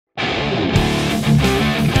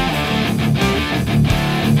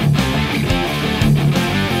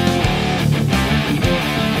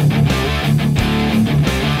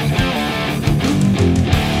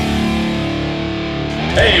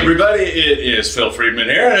everybody, it is Phil Friedman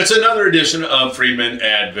here, and it's another edition of Friedman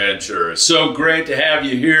Adventures. So great to have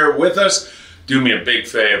you here with us. Do me a big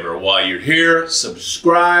favor while you're here,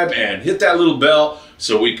 subscribe and hit that little bell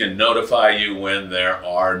so we can notify you when there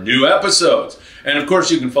are new episodes. And of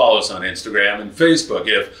course, you can follow us on Instagram and Facebook.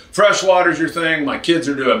 If freshwater's your thing, my kids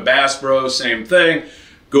are doing Bass Bros, same thing.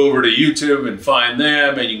 Go over to YouTube and find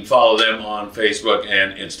them, and you can follow them on Facebook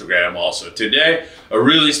and Instagram also. Today, a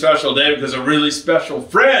really special day because a really special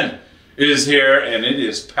friend is here, and it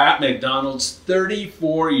is Pat McDonell's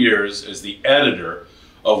 34 years as the editor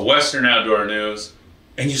of Western Outdoor News.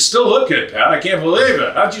 And you still look good, Pat. I can't believe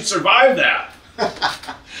it. How'd you survive that?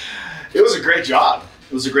 It was a great job.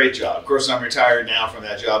 It was a great job. Of course, I'm retired now from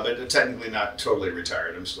that job, but technically not totally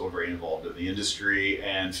retired. I'm still very involved in the industry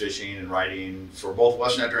and fishing and writing for both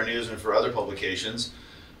Western Outdoor News and for other publications.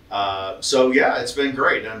 So yeah, it's been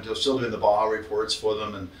great. I'm still doing the Baja reports for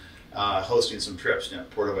them and hosting some trips. You know,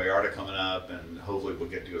 Puerto Vallarta coming up, and hopefully we'll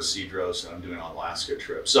get to go Cedros, and I'm doing an Alaska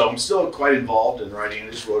trip. So I'm still quite involved in writing.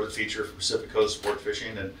 I just wrote a feature for Pacific Coast Sport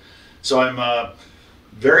Fishing, and so I'm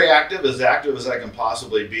very active as I can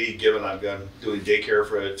possibly be, given I've been doing daycare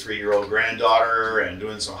for a 3-year-old granddaughter and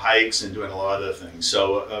doing some hikes and doing a lot of other things.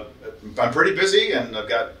 So I'm pretty busy, and I've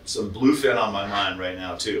got some bluefin on my mind right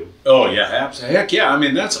now too. Oh yeah, heck yeah. I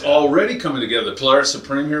mean, that's already coming together. Polaris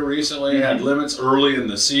Supreme here recently had limits early in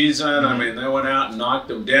the season. I mean, they went out and knocked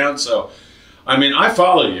them down. So, I mean, I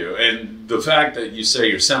follow you, and the fact that you say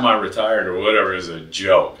you're semi-retired or whatever is a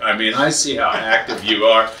joke. I mean, I see how active you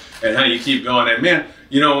are and how you keep going. And man,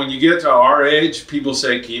 you know, when you get to our age, people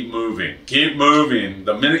say, keep moving. Keep moving.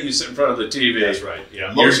 The minute you sit in front of the TV, that's right.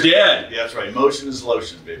 Yeah, motion, you're dead. Yeah, that's right. Motion is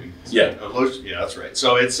lotion, baby. Yeah. Lotion, yeah, that's right.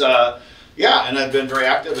 So it's, yeah, and I've been very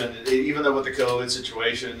active. And even though with the COVID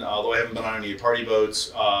situation, although I haven't been on any party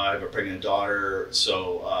boats, I have a pregnant daughter.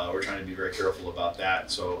 So we're trying to be very careful about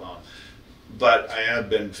that. So, but I have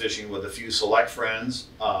been fishing with a few select friends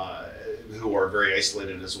who are very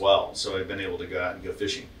isolated as well. So I've been able to go out and go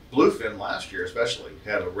fishing. Bluefin last year especially,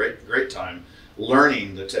 had a great time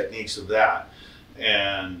learning the techniques of that,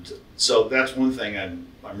 and so that's one thing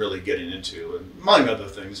I'm really getting into, and among other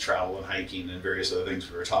things, travel and hiking and various other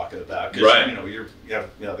things we were talking about. Because right. you know, you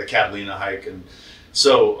have the Catalina hike, and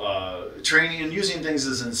so training and using things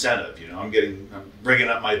as incentive. You know, I'm bringing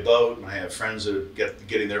up my boat, and I have friends who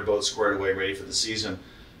getting their boat squared away, ready for the season.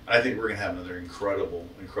 I think we're going to have another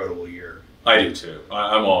incredible year. I do too.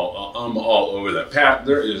 I'm all over that. Pat,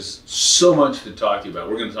 there is so much to talk to you about.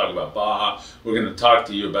 We're going to talk about Baja. We're going to talk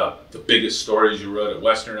to you about the biggest stories you wrote at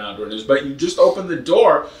Western Outdoor News. But you just opened the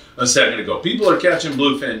door a second ago. People are catching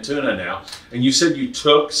bluefin tuna now, and you said you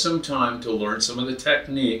took some time to learn some of the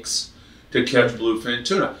techniques to catch bluefin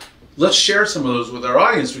tuna. Let's share some of those with our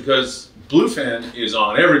audience, because bluefin is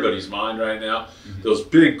on everybody's mind right now. Those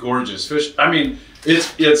big, gorgeous fish. I mean,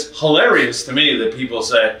 it's hilarious to me that people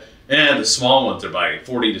say, and the small ones are biting,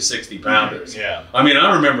 40 to 60 pounders. Yeah. I mean,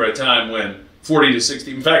 I remember a time when 40 to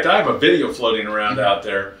 60, in fact, I have a video floating around out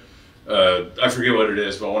there. I forget what it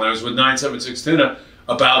is, but when I was with 976 Tuna,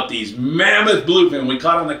 about these mammoth bluefin we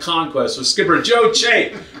caught on the Conquest with Skipper Joe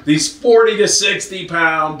Chait. These 40 to 60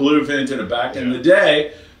 pound bluefin tuna. Back in the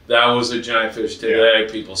day, that was a giant fish. Today,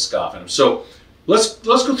 people scoff at them. So let's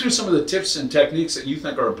go through some of the tips and techniques that you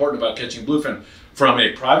think are important about catching bluefin from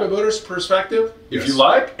a private boater's perspective, if you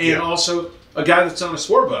like, and also a guy that's on a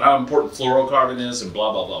sport boat, how important fluorocarbon is, and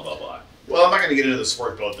blah, blah, blah, blah, blah. Well, I'm not going to get into the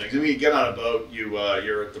sport boat things. I mean, you get on a boat,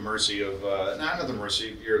 you're at the mercy of, not at the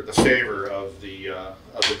mercy, you're at the favor of the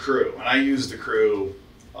crew. And I use the crew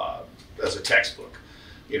as a textbook.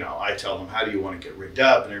 You know, I tell them, how do you want to get rigged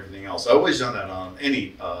up and everything else. I've always done that on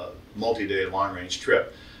any multi-day long-range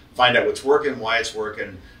trip. Find out what's working, why it's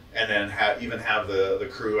working, and then even have the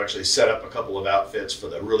crew actually set up a couple of outfits for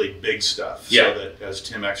the really big stuff. Yeah. So that, as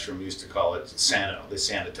Tim Ekstrom used to call it, sano. They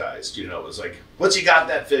sanitized. You know, it was like, once you got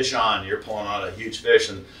that fish on, you're pulling on a huge fish,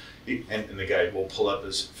 and the guy will pull up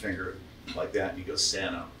his finger like that, and he goes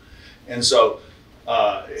sano. And so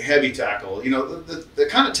heavy tackle, you know, the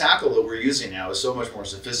kind of tackle that we're using now is so much more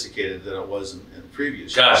sophisticated than it was in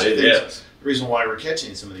previous years. God, it is. The reason why we're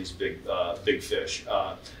catching some of these big fish.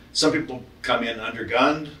 Some people come in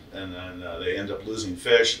undergunned, and then they end up losing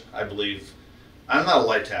fish. I'm not a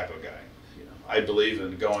light tackle guy. You know, I believe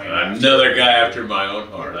in going. Another guy after my own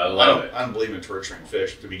heart. I love it. I don't believe in torturing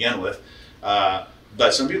fish to begin with.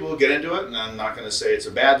 But some people will get into it, and I'm not going to say it's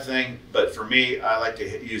a bad thing. But for me, I like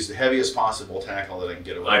to use the heaviest possible tackle that I can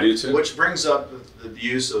get away with. I do too. Which brings up the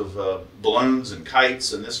use of balloons and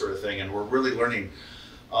kites and this sort of thing. And we're really learning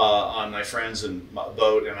on my friends and my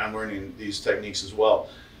boat, and I'm learning these techniques as well.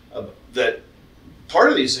 That part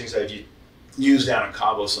of these things used down in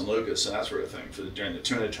Cabo San Lucas and that sort of thing during the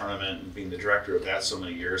tuna tournament, and being the director of that so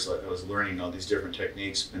many years. I was learning all these different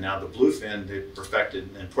techniques, and now the bluefin they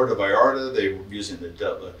perfected in Puerto Vallarta. They were using the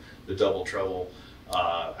double treble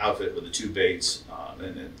outfit with the 2 baits,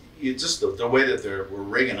 and just the way that we're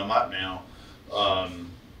rigging them up now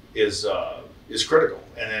is critical.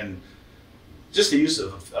 And then just the use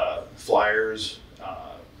of flyers,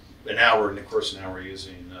 and now we're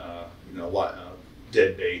using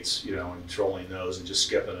dead baits, and trolling those and just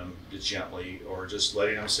skipping them gently or just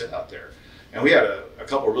letting them sit out there. And we had a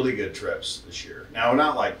couple really good trips this year. Now we're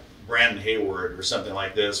not like Brandon Hayward or something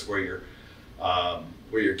like this where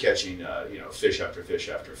you're catching fish after fish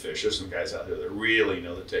after fish. There's some guys out there that really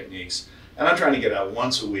know the techniques, and I'm trying to get out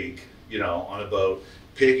once a week, on a boat,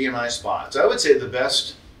 picking my spots. I would say the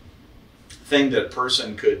best thing that a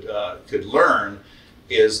person could learn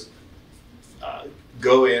is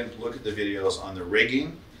go in, look at the videos on the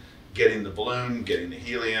rigging, getting the balloon, getting the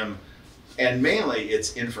helium, and mainly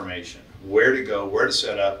it's information. Where to go, where to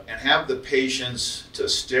set up, and have the patience to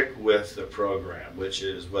stick with the program, which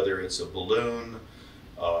is whether it's a balloon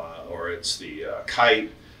or it's the kite,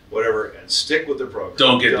 whatever, and stick with the program.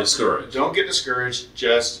 Don't get discouraged. Don't get discouraged.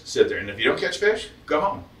 Just sit there. And if you don't catch fish, go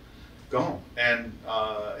home. Go home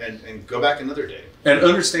and go back another day. And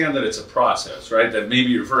understand that it's a process, right? That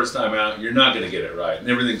maybe your first time out, you're not going to get it right, and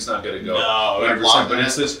everything's not going to go 100%. But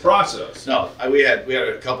it's this process. No, we had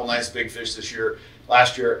a couple nice big fish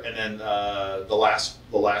last year, and then the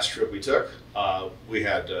last trip we took, we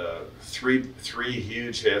had three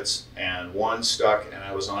huge hits and 1 stuck, and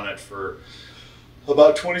I was on it for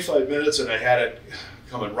about 25 minutes, and I had it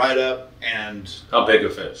coming right up. And how big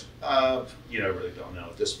a fish? Really don't know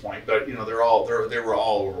at this point, but they were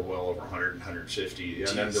all over well over 100 and 150,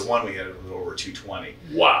 and then the one we had was over 220.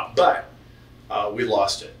 Wow! But we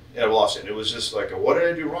lost it. Yeah, we lost it. It was just like, what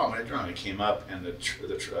did I do wrong? What did I do wrong? It came up, and the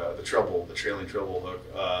trailing treble hook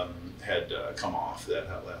had come off. That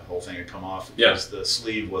whole thing had come off because the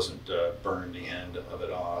sleeve wasn't burned the end of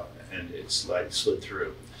it off, and it slid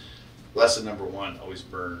through. Lesson number 1: always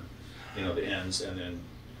burn, the ends, and then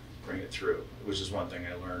bring it through, which is one thing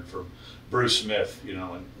I learned from Bruce Smith,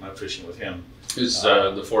 and I'm fishing with him. Is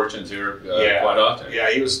the Fortunes here quite often?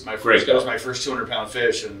 Yeah, he was my first 200-pound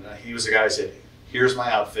fish, and he was the guy who said, "Here's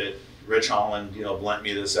my outfit." Rich Holland, lent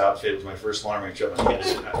me this outfit. It was my first long-range trip.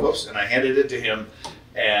 And I handed it to him,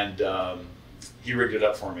 and he rigged it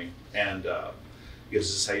up for me. And he goes, "This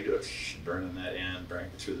is how you do it. Burning that end,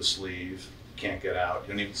 burning it through the sleeve. Can't get out.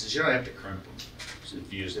 You don't have to crimp them.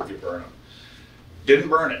 If you burn them." Didn't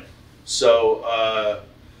burn it. So,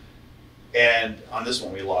 and on this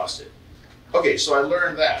one we lost it. Okay, so I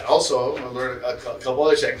learned that. Also, I learned a couple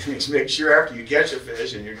other techniques. Make sure after you catch a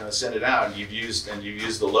fish and you're going to send it out, and you've used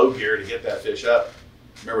the low gear to get that fish up.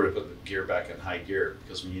 Remember to put the gear back in high gear,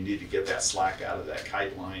 because when you need to get that slack out of that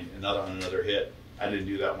kite line, another hit. I didn't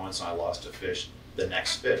do that once, and I lost a fish. The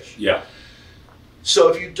next fish. Yeah. So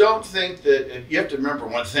if you don't think that, you have to remember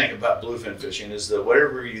one thing about bluefin fishing is that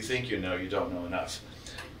whatever you think you don't know enough.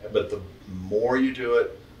 But the more you do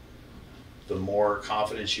it, the more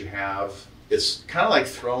confidence you have. It's kind of like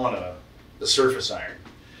throwing a surface iron.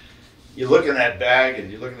 You look in that bag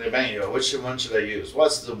and you look in the bag and you go, which one should I use? Well,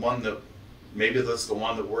 that's the one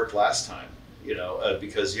that worked last time,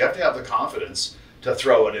 because you have to have the confidence to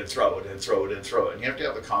throw it and throw it and throw it and throw it. And you have to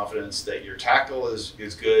have the confidence that your tackle is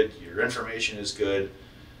good, your information is good,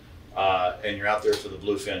 and you're out there for the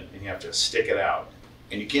bluefin, and you have to stick it out.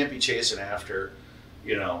 And you can't be chasing after,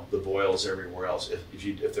 the boils everywhere else.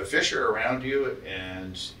 If the fish are around you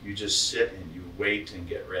and you just sit and you wait and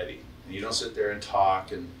get ready, and you don't sit there and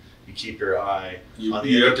talk, and you keep your eye on the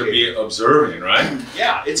You have to be observing, right?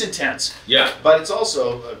 Yeah, it's intense. Yeah. But it's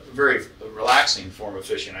also a very relaxing form of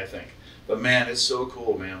fishing, I think. But man, it's so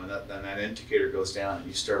cool, man, when that indicator goes down and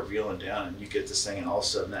you start reeling down and you get this thing, and all of a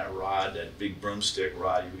sudden that rod, that big broomstick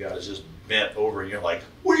rod you've got is just bent over, and you're like,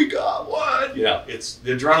 we got one! Yeah,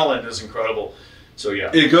 the adrenaline is incredible. So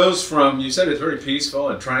yeah. It goes from, you said it's very peaceful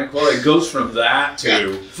and tranquil, it goes from that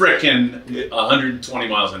to frickin' 120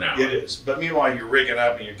 miles an hour. It is. But meanwhile, you're rigging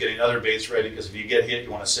up and you're getting other baits ready, because if you get hit,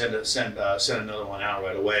 you want to send another one out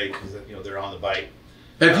right away, because they're on the bite.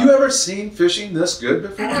 Have you ever seen fishing this good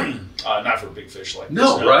before? Not for big fish like this.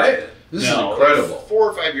 No, right? This is incredible.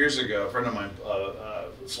 4 or 5 years ago, a friend of mine,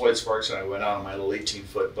 Floyd Sparks, and I went out on my little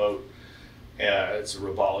 18-foot boat. It's a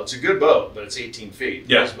Robalo. It's a good boat, but it's 18 feet.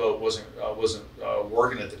 Yeah. This boat wasn't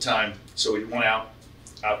working at the time, so we went out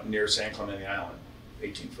near San Clemente Island.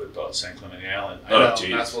 18-foot boat, San Clemente Island. I know,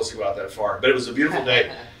 I'm not supposed to go out that far, but it was a beautiful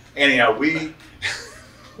day. Anyhow, we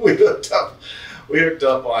hooked up we hooked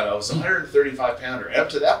up on, it was a 135 pounder. Up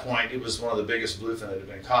to that point, it was one of the biggest bluefin that had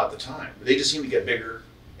been caught at the time. But they just seemed to get bigger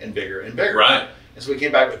and bigger and bigger. Right. And so we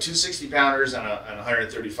came back with 260 pounders and a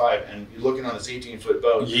 135, and you're looking on this 18-foot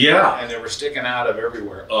boat. Yeah. And they were sticking out of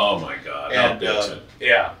everywhere. Oh my God. And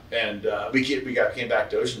we came back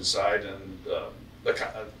to Oceanside, and the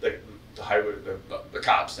highway, the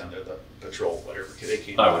cops down there, the patrol, whatever, they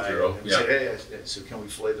came by and said, hey, so can we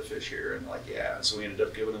fillet the fish here? And like, yeah. And so we ended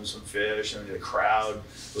up giving them some fish, and the crowd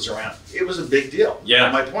was around. It was a big deal. Yeah.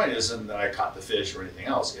 And my point isn't that I caught the fish or anything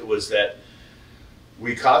else. It was that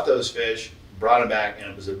we caught those fish, brought them back, and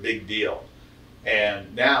it was a big deal.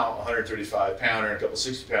 And now 135 pounder and a couple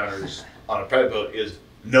 60 pounders on a private boat is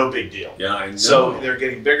no big deal. Yeah, I know. So they're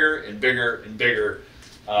getting bigger and bigger and bigger.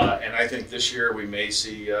 And I think this year we may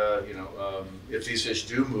see, if these fish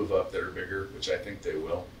do move up that are bigger, which I think they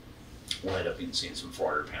will, we'll end up seeing some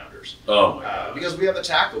 400 pounders. Oh my God. Because we have the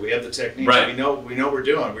tackle, we have the techniques, right. we know what we're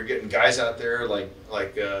doing. We're getting guys out there like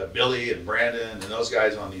Billy and Brandon and those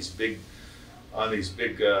guys on these big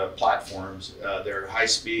platforms. They're high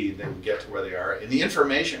speed. They can get to where they are, and the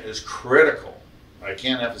information is critical. I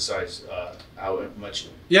can't emphasize how much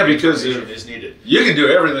because information is needed. You can do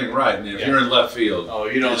everything right, and if you're in left field,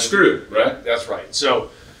 you're screwed, right? That's right.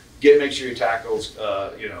 So make sure your tackle's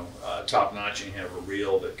top notch, and you have a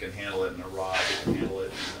reel that can handle it and a rod that can handle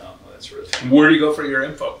it, and that sort of thing. Where do you go for your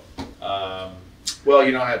info? Well,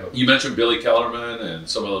 I have You mentioned Billy Kellerman and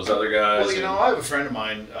some of those other guys. Well, I have a friend of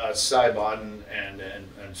mine, Cy Bodden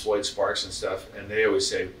and Floyd Sparks and stuff, and they always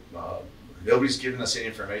say, nobody's giving us any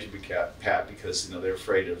information, Pat, because they're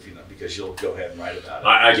afraid of because you'll go ahead and write about it.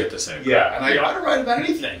 I get the same. Yeah, and I go, I don't write about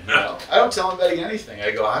anything. I don't tell anybody anything. I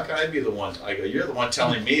go, how can I be the one? I go, you're the one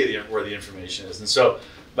telling me where the information is. And so,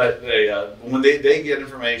 but when they get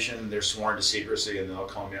information, they're sworn to secrecy, and they'll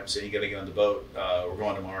call me up and say, you got to get on the boat. We're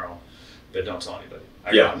going tomorrow. But don't tell anybody.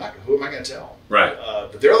 Who am I going to tell? Right.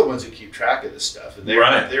 But they're the ones who keep track of this stuff, and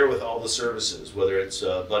they're there with all the services, whether it's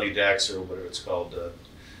Bloody Decks or whatever it's called.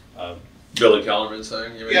 Billy Kellerman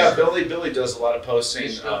saying? Yeah, Billy does a lot of posting.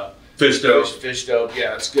 Fish dope. Fish dope.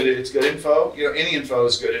 Yeah, it's good. It's good info. Any info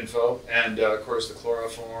is good info, and of course the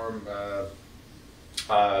chloroform,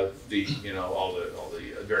 all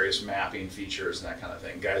the various mapping features and that kind of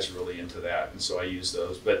thing. Guys are really into that, and so I use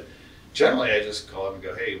those, but. Generally, I just call up and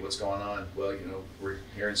go, hey, what's going on? Well, we're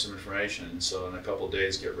hearing some information, and so in a couple of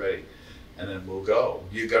days, get ready, and then we'll go.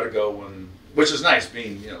 You got to go which is nice,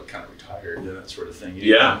 being kind of retired and that sort of thing.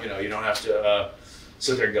 You don't have to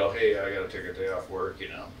sit there and go, hey, I got to take a day off work.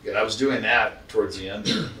 And I was doing that towards the end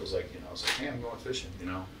there. I was like, hey, I'm going fishing.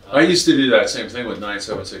 I used to do that same thing with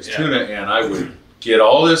 976 tuna, and I would get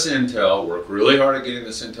all this intel, work really hard at getting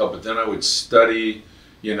this intel, but then I would study.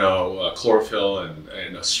 Chlorophyll,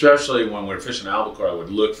 and especially when we're fishing albacore, I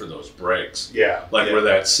would look for those breaks. Yeah. Where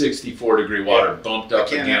that 64-degree water bumped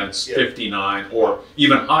up against 59 or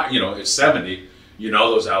even hot, it's 70.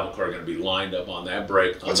 Those albacore are going to be lined up on that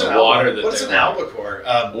break on the water. What's an albacore?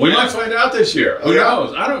 We might find out this year. Who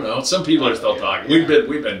knows? I don't know. Some people are still talking. We've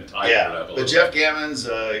been typing it up a little. But Jeff Gammons,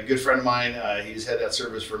 a good friend of mine, he's had that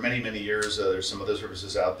service for many, many years. There's some other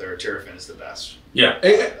services out there. Terrafin is the best. Yeah.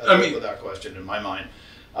 Without question, in my mind.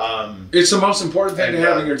 It's the most important thing to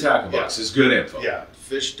have in your tackle box is good info. Yeah,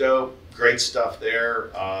 fish dope, great stuff there.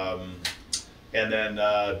 And then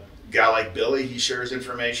a guy like Billy, he shares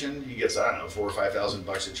information. He gets, $4,000 or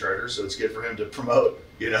 $5,000 a charter, so it's good for him to promote.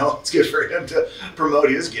 It's good for him to promote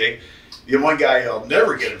his gig. The one guy I'll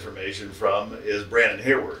never get information from is Brandon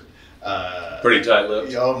Hayward. Pretty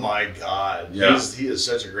tight-lipped. Oh my God, yeah. He is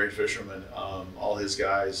such a great fisherman. All his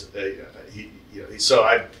guys, I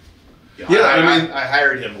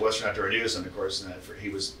hired him at Western Outdoor News, and of course, he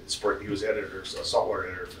was editor, saltwater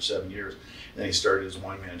editor for 7 years. And then he started his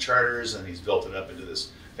one-man charters, and he's built it up into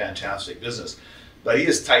this fantastic business. But he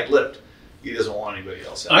is tight-lipped. He doesn't want anybody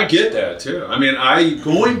else out. I get that too.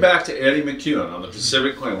 Going back to Eddie McEwen on the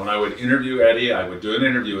Pacific Queen, when I would interview Eddie, I would do an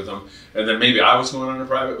interview with him, and then maybe I was going on a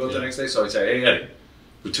private boat the next day, so I'd say, hey Eddie,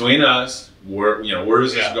 between us, where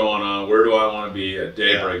is this going on? Where do I want to be at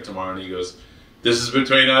daybreak tomorrow? And he goes, this is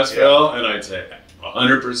between us, Phil, and I'd say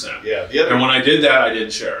 100%. Yeah. And when I did that, I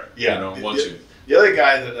didn't share it. Yeah. The other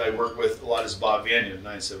guy that I work with a lot is Bob Vanian,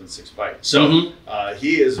 976 Bite. So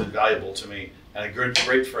he is invaluable to me and a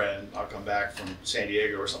great friend. I'll come back from San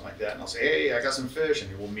Diego or something like that, and I'll say, hey, I got some fish,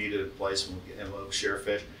 and we'll meet at a place and we'll share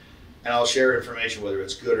fish. And I'll share information, whether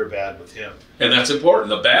it's good or bad, with him. And that's important.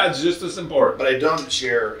 The bad's just as important. But I don't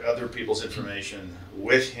share other people's information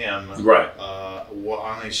with him. Right.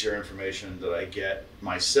 I only share information that I get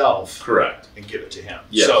myself. Correct. And give it to him.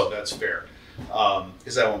 Yes. So that's fair.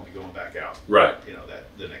 because I won't be going back out. Right. You know, that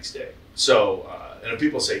the next day. So, and if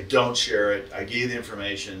people say don't share it, I gave the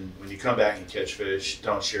information. When you come back and catch fish,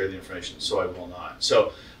 don't share the information. So I will not.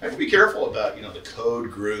 So I have to be careful about the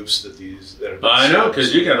code groups that have been I know,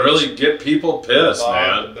 because you can really get people pissed,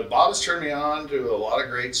 man. But Bob has turned me on to a lot of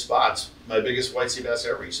great spots. My biggest white sea bass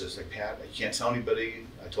ever. He says, like, Pat, I can't tell anybody.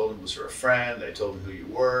 I told him it was for a friend. I told him who you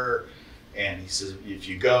were, and he says, if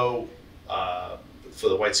you go for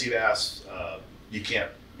the white sea bass, you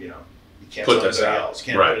can't tell anybody else.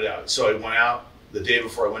 You can't put it out. So I went out the day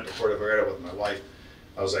before I went to Puerto Vallarta with my wife.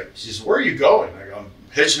 I was like, she says, where are you going? I go, I'm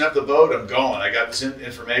hitching up the boat. I'm going. I got this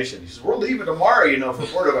information. He says, we're leaving tomorrow, for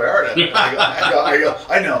Puerto Vallarta. I go,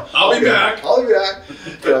 I know. I'll be back. I'll be back.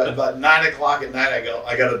 About 9 o'clock at night, I go,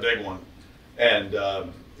 I got a big one. And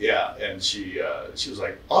and she was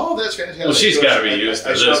like, oh, that's fantastic. Well, she's got to be used to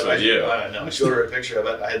this with you. I showed her a picture of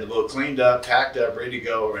it. I had the boat cleaned up, packed up, ready to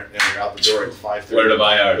go, and we're out the door at 5:30. Puerto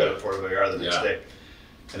Vallarta. Puerto Vallarta the next day.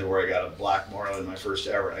 And then where I got a black marlin, my first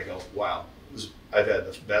ever, and I go, wow. I've had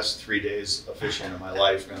the best 3 days of fishing in my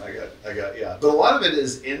life, man. I got. But a lot of it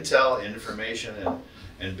is intel, information,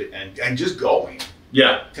 and just going.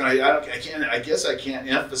 Yeah. I guess I can't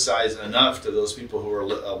emphasize enough to those people who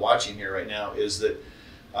are watching here right now is that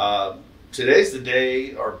today's the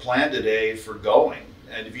day, or plan today, for going.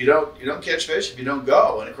 And if you don't catch fish if you don't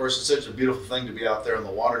go. And of course, it's such a beautiful thing to be out there in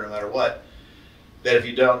the water, no matter what. That if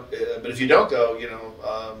you don't go,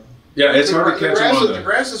 it's hard to catch them on the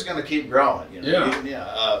grass is going to keep growing.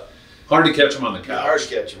 Hard to catch them on the couch. Hard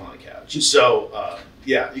to catch them on the couch. So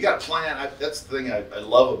you got to plan. That's the thing I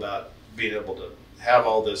love about being able to have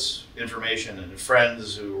all this information and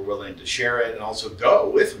friends who are willing to share it and also go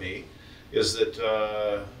with me. Is that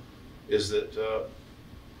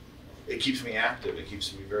it keeps me active. It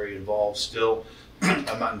keeps me very involved. Still,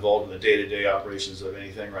 I'm not involved in the day-to-day operations of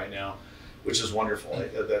anything right now, which is wonderful.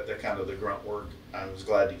 That kind of the grunt work I was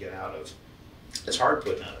glad to get out of. It's hard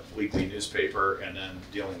putting out a weekly newspaper and then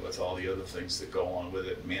dealing with all the other things that go on with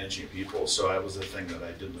it, and managing people. So that was the thing that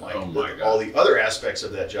I didn't like. Oh my God. All the other aspects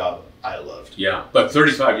of that job I loved. Yeah, but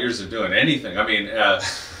 35 years of doing anything. I mean,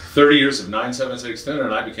 30 years of 976 dinner,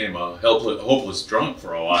 and I became a hopeless drunk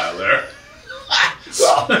for a while there.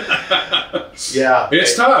 Well, yeah,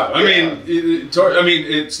 it's tough. I mean,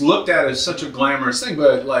 it's looked at as such a glamorous thing,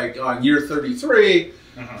 but like on year 33,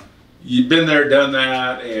 you've been there, done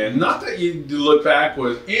that, and not that you look back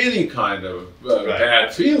with any kind of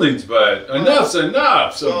bad feelings, but enough's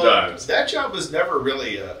enough sometimes. That job was never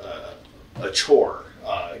really a chore.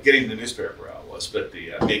 Getting the newspaper out was, but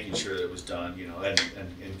the making sure that it was done,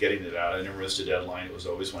 and getting it out. I never missed a deadline. It was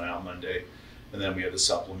always went out Monday. And then we have the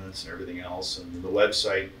supplements and everything else. And the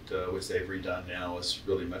website, which they've redone now, is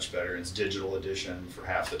really much better. It's digital edition for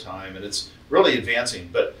half the time, and it's really advancing.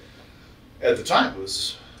 But at the time, it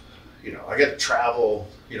was, I got to travel.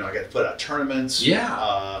 I got to put out tournaments.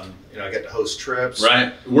 Yeah. I got to host trips.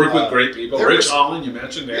 Right. Work with great people. Rich Holland, you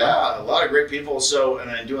mentioned. Yeah, a lot of great people. So, and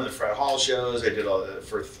I'm doing the Fred Hall shows. I did all that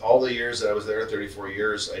for all the years that I was there, 34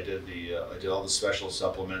 years. I did all the special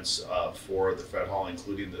supplements for the Fred Hall,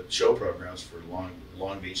 including the show programs for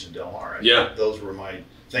Long Beach and Del Mar. Those were my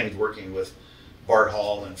things, working with Bart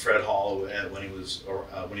Hall and Fred Hall when he was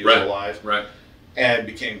alive. Right. And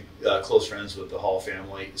became close friends with the Hall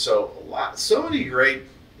family. So so many great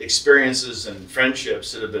experiences and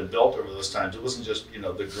friendships that have been built over those times. It wasn't just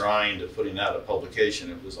the grind of putting out a publication.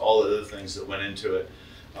 It was all the other things that went into it.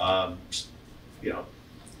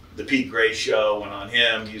 The Pete Gray show went on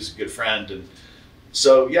him. He's a good friend, and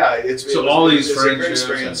so it's all these it's a great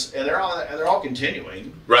experience, and they're all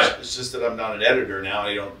continuing. Right. It's just that I'm not an editor now.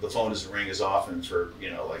 The phone doesn't ring as often for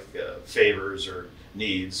favors or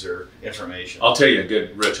needs or information. I'll tell you a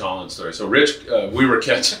good Rich Holland story. So Rich, we were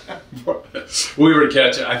catching,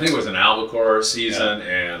 I think it was an albacore season,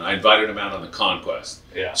 and I invited him out on the Conquest.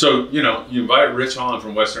 Yeah. So, you invite Rich Holland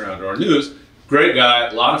from Western Outdoor News, great guy,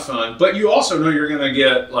 a lot of fun, but you also know you're going to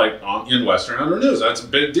get in Western Outdoor News. That's a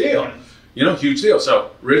big deal, huge deal.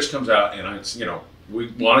 So Rich comes out, and we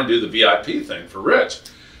want to do the VIP thing for Rich.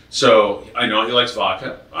 So I know he likes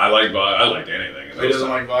vodka. I liked anything. He doesn't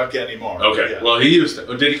like vodka anymore. Okay. Yeah. Well, he used to.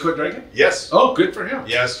 Did he quit drinking? Yes. Oh, good for him.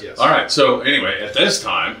 Yes. All right. So anyway, at this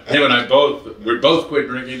time, him and I we're both quit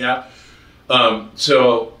drinking now. I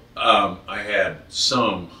had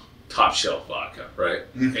some top shelf vodka, right?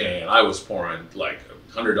 And I was pouring like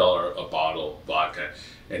 $100 a bottle vodka,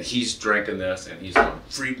 and he's drinking this, and he's going,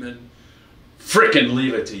 Friedman, frickin'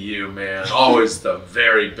 leave it to you, man. Always the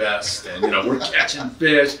very best. And, we're catching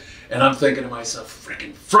fish. And I'm thinking to myself,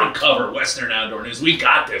 frickin' front cover Western Outdoor News. We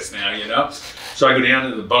got this now, So I go down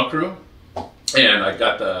into the bunk room, and I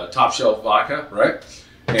got the top shelf vodka, right?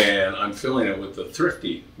 And I'm filling it with the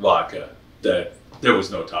thrifty vodka that there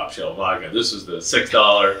was no top shelf vodka. This is the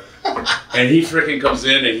 $6. And he freaking comes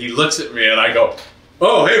in and he looks at me and I go,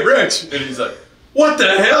 "Oh, hey, Rich." And he's like, "What the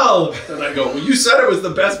hell?" And I go, "Well, you said it was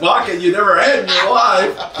the best vodka you'd ever had in your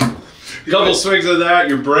life." A couple swigs of that,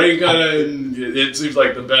 your brain it seems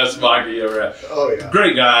like the best vodka you ever had. Oh, yeah.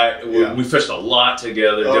 Great guy. Yeah. We fished a lot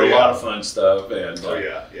together, did a lot of fun stuff. And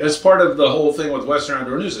it's part of the whole thing with Western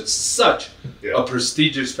Outdoor News. It's such a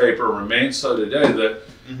prestigious paper, remains so today, that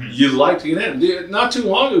you like to get in. Not too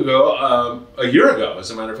long ago, a year ago,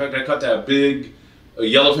 as a matter of fact, I caught that big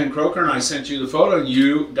yellowfin croaker and I sent you the photo and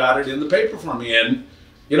you got it in the paper for me. And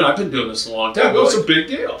you know, I've been doing this a long time. It was a big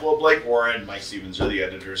deal. Well, Blake Warren and Mike Stevens are the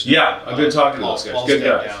editors. Yeah, I've been talking to those guys. Good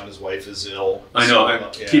guys. Down. His wife is ill. I know. I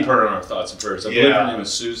keep her in our thoughts and prayers. I believe her name is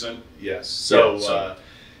Susan. Yes. But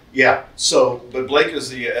Blake is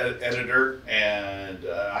the editor, and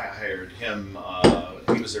I hired him.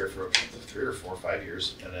 He was there for 3 or 4 or 5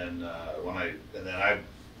 years, and then I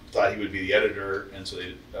thought he would be the editor, and so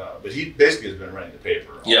but he basically has been running the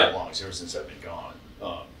paper all along, ever since I've been gone.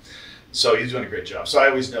 So he's doing a great job. So I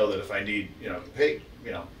always know that if I need, hey,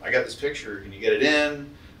 I got this picture, can you get it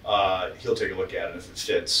in? He'll take a look at it. If it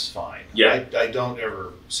fits, fine. Yeah. I don't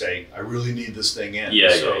ever say I really need this thing in.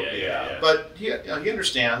 Yeah. But he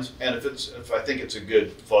understands, and if I think it's a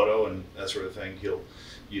good photo and that sort of thing,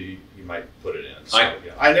 you might put it in. So,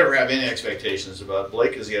 I never have any expectations about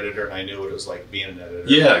Blake as the editor, and I knew what it was like being an editor.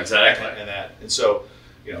 Yeah, exactly. And so,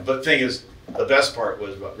 but the thing is, the best part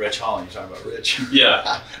was about Rich Holland. You're talking about Rich.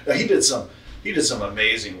 Yeah. He did some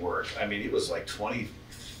amazing work. I mean, he was like 29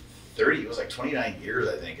 years,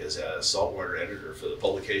 I think, as a saltwater editor for the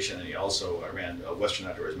publication, and he also ran Western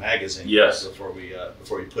Outdoors magazine. Yes. Before we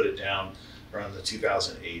put it down around the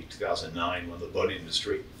 2008, 2009, when the boating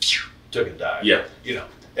industry took a dive. Yeah.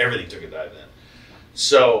 Everything took a dive then.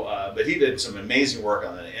 So, but he did some amazing work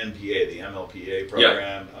on the MPA, the MLPA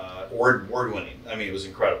program, award-winning. I mean, it was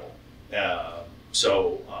incredible.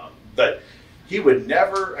 But he would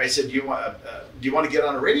never. I said, "Do you want to get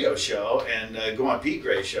on a radio show and go on Pete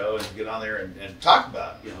Gray's show and get on there and talk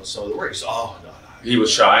about some of the work?" He said, "Oh no." He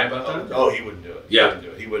was shy about that. Oh, he wouldn't do it.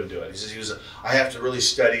 He wouldn't do it. He says I have to really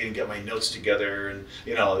study and get my notes together and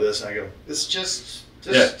this. And I go, "It's just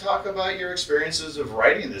talk about your experiences of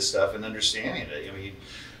writing this stuff and understanding it." I mean.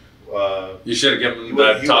 You should have given him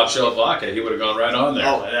that top shelf vodka. He would have gone right on there.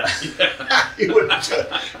 Oh, yeah. He wouldn't do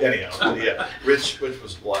it. Anyhow, Rich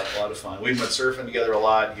was a lot of fun. We went surfing together a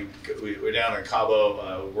lot. We were down in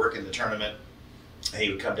Cabo working the tournament. And he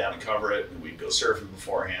would come down and cover it, and we'd go surfing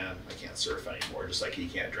beforehand. I can't surf anymore, just like he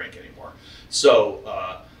can't drink anymore. So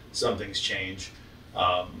some things change.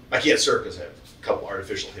 I can't surf because I have a couple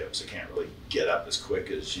artificial hips. I can't really get up as quick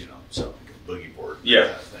as, so boogie board kind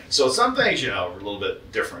of thing. So some things, are a little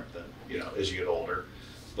bit different than, as you get older.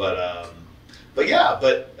 But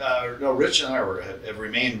Rich and I have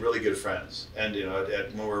remained really good friends. And,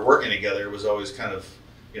 when we were working together, it was always kind of,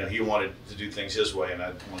 he wanted to do things his way and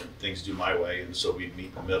I wanted things to do my way. And so we'd meet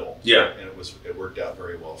in the middle. Yeah. And it worked out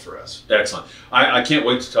very well for us. Excellent. I can't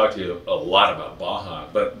wait to talk to you a lot about Baja.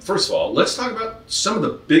 But first of all, let's talk about some of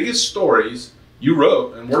the biggest stories you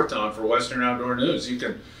wrote and worked on for Western Outdoor News. You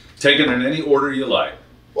can take it in any order you like.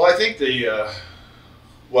 Well, I think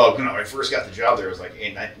when I first got the job there, it was like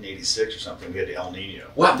in 1986 or something. We had El Nino.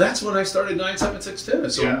 Wow, that's when I started 9762.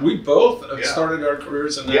 So we both started our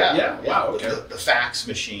careers in that. Wow, okay. The fax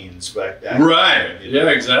machines back then. Right,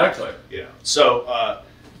 exactly. Yeah. So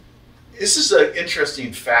this is an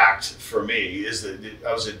interesting fact for me, is that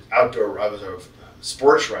I was a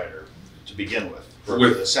sports writer to begin with.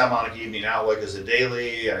 With the Santa Monica Evening Outlook as a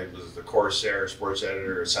daily. I was the Corsair sports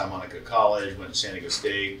editor at Santa Monica College, went to San Diego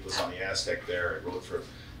State, was on the Aztec there.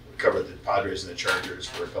 I covered the Padres and the Chargers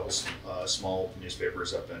for a couple small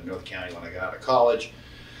newspapers up in North County when I got out of college.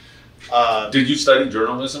 Did you study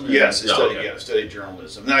journalism? Yes, I studied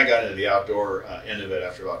journalism. Then I got into the outdoor end of it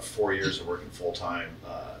after about 4 years of working full time.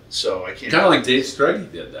 So I can't. Kind of like Dave Struggy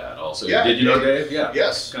did that also. Yeah, did you know Dave? Yeah.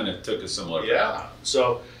 Yes. Kind of took a similar path. Yeah.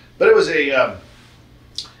 So, but it was a.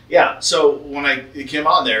 So when it came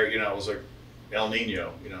on there, it was like El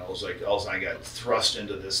Nino, it was like all of a sudden I got thrust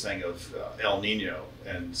into this thing of El Nino.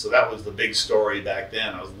 And so that was the big story back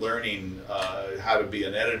then. I was learning how to be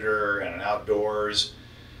an editor and an outdoors,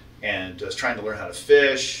 and I was trying to learn how to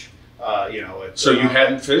fish. So you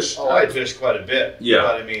hadn't fished? Oh, I'd fished quite a bit. Yeah.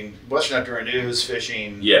 But I mean, Western Outdoor News,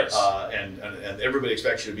 fishing. Yes. And everybody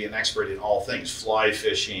expects you to be an expert in all things: fly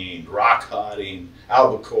fishing, rock hotting,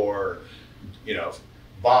 albacore,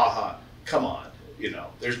 Baja. Come on,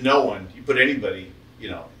 there's no one. You put anybody,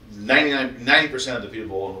 90% of the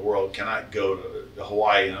people in the world cannot go to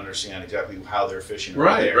Hawaii and understand exactly how they're fishing over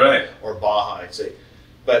Right, there, right. or Baja, I'd say.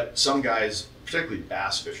 But some guys, particularly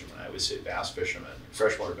bass fishermen, I would say bass fishermen,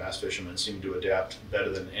 freshwater bass fishermen, seem to adapt better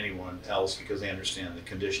than anyone else because they understand the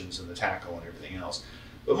conditions and the tackle and everything else.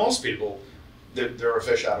 But most people, they're a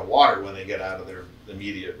fish out of water when they get out of their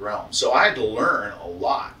immediate realm. So I had to learn a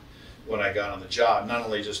lot when I got on the job, not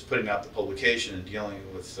only just putting out the publication and dealing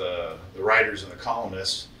with the writers and the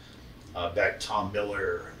columnists, back Tom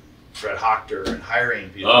Miller, Fred Hochter, and hiring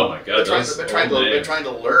people. Oh my God! But trying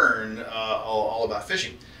to learn all about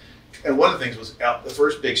fishing. And one of the things was the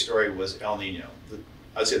first big story was El Nino.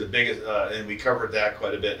 I'd say the biggest, and we covered that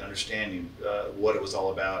quite a bit, understanding what it was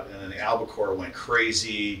all about. And then the albacore went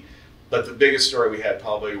crazy. But the biggest story we had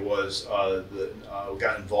probably was we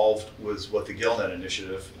got involved with what the GillNet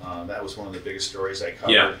initiative. That was one of the biggest stories I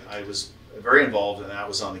covered. Yeah. I was very involved in that. I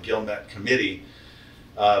was on the GillNet committee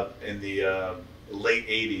in the late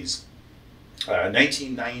 80s.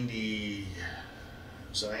 1990,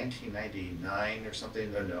 so 1999 or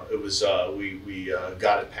something. No, it was we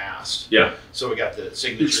got it passed. Yeah. So we got the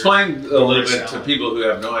signature. Explain a little bit to people who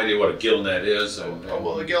have no idea what a GillNet is.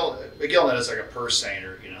 Well, the GillNet is like a purse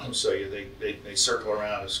seiner, you know. So they circle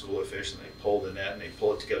around a school of fish and they pull the net and they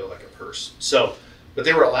pull it together like a purse. So, but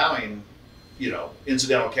they were allowing, you know,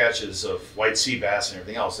 incidental catches of white sea bass and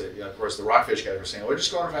everything else. Of course, the rockfish guys were saying, "We're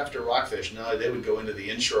just going after rockfish." No, they would go into the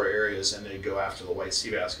inshore areas and they'd go after the white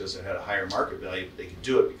sea bass because it had a higher market value. They could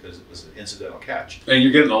do it because it was an incidental catch. And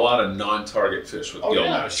you're getting a lot of non-target fish with GillNet,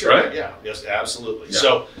 yeah, sure, right? Yeah, yes, absolutely. Yeah.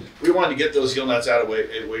 So we wanted to get those GillNets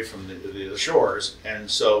away from the shores, and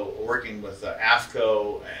so working with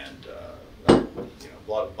AFCO and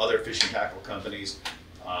a lot of other fishing tackle companies.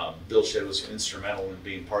 Bill Shedd was instrumental in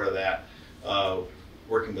being part of that.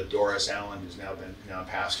 Working with Doris Allen, who's now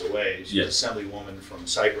passed away. She's an assemblywoman from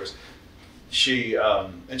Cyprus. She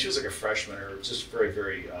was like a freshman, or just very,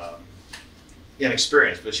 very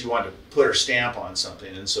inexperienced, but she wanted to put her stamp on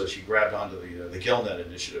something, and so she grabbed onto the GillNet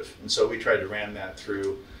initiative. And so we tried to ram that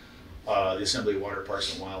through the Assembly of Water,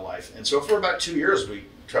 Parks and Wildlife. And so for about 2 years, we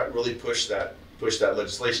really push that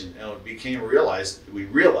legislation, and we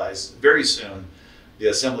realized very soon the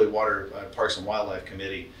Assembly of Water, Parks and Wildlife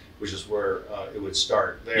Committee, which is where it would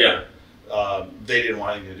start there. Yeah. They didn't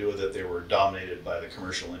want anything to do with it. They were dominated by the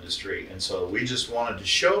commercial industry. And so we just wanted to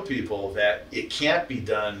show people that it can't be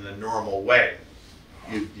done the normal way.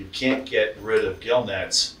 You can't get rid of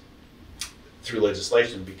gillnets through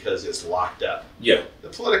legislation because it's locked up. Yeah. The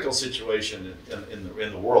political situation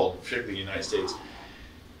in the world, particularly the United States,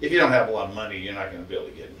 if you don't have a lot of money, you're not going to be able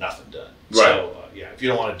to get nothing done. Right. So, if you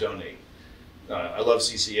don't want to donate. I love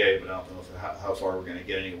CCA, but I don't know how far we're going to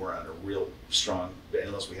get anywhere on a real strong,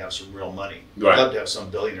 unless we have some real money. Right. I'd love to have some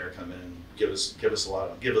billionaire come in and give us a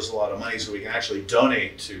lot of money so we can actually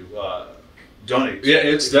donate to. Yeah,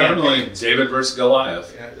 it's definitely David versus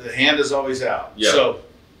Goliath. The hand is always out. Yeah. So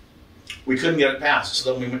we couldn't get it passed.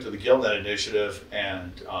 So then we went to the GillNet initiative,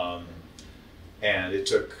 and it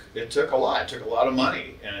took a lot. It took a lot of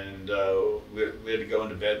money, and we had to go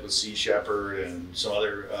into bed with Sea Shepherd and some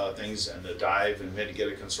other things, and the dive, and we had to get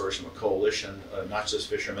a consortium, a coalition, not just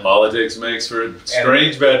fishermen. Politics makes for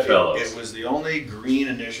strange bedfellows. It was the only green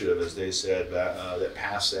initiative, as they said, that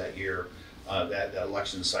passed that year, that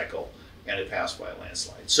election cycle, and it passed by a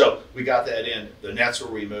landslide. So we got that in. The nets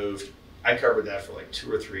were removed. I covered that for like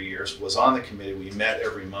 2 or 3 years, was on the committee. We met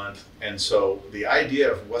every month. And so the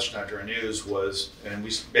idea of Western Outdoor News was, and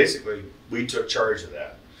we took charge of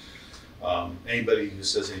that. Anybody who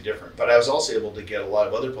says any different. But I was also able to get a lot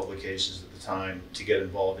of other publications at the time to get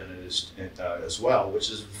involved in it as well, which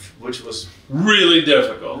was really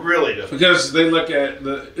difficult. Really difficult. Because they look at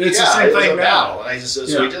the same thing now. And so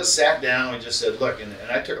we just sat down and just said, look, and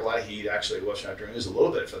I took a lot of heat actually at Western Outdoor News a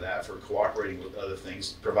little bit for that, for cooperating with other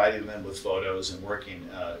things, providing them with photos and working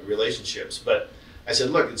relationships. But I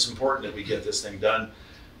said, look, it's important that we get this thing done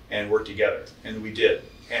and work together. And we did.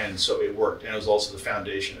 And so it worked. And it was also the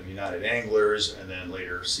foundation of United Anglers and then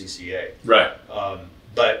later CCA. Right.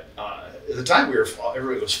 But at the time,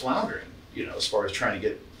 everybody was floundering, as far as trying to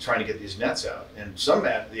get these nets out. And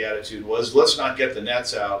the attitude was, let's not get the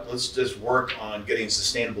nets out. Let's just work on getting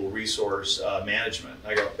sustainable resource management.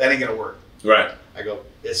 I go, that ain't going to work. Right. I go,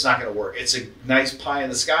 it's not going to work. It's a nice pie in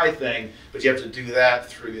the sky thing, but you have to do that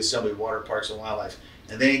through the Assembly of Water, Parks and Wildlife.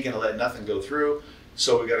 And they ain't going to let nothing go through.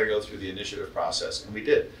 So we got to go through the initiative process, and we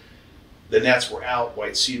did. The nets were out,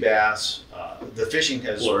 white sea bass. The fishing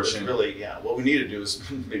has really, what we need to do is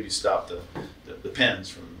maybe stop the pens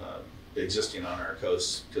from existing on our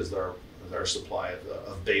coast, because with our supply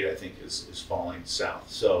of bait, I think, is falling south.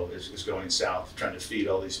 So is going south, trying to feed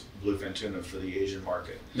all these bluefin tuna for the Asian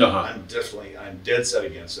market. I'm dead set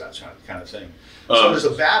against that kind of thing. So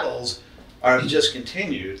the battles are just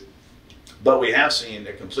continued, but we have seen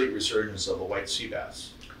a complete resurgence of the white sea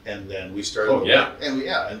bass. And then we started,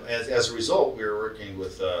 and as a result, we were working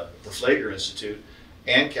with the Flagler Institute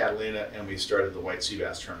and Catalina, and we started the white sea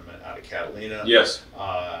bass tournament out of Catalina. Yes.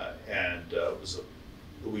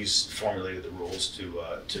 We formulated the rules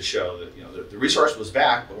to show that the resource was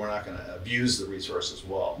back, but we're not going to abuse the resource as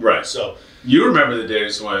well. Right. So you remember the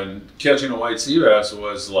days when catching a white sea bass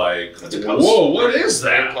was like, whoa, what is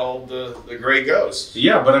that? They're called the gray ghost.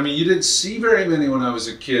 Yeah, but I mean, you didn't see very many when I was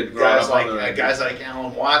a kid. Guys like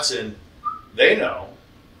Alan Watson, they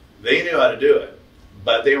knew how to do it,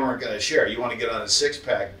 but they weren't going to share. You want to get on a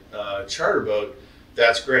 6-pack charter boat,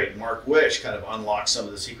 that's great. Mark Wish kind of unlocked some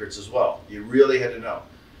of the secrets as well. You really had to know.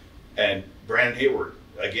 And Brandon Hayward,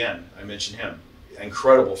 again, I mentioned him,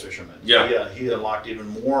 incredible fisherman. Yeah. He unlocked even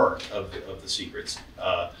more of the secrets.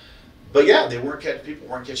 But yeah, people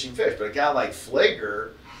weren't catching fish. But a guy like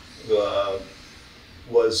Flagler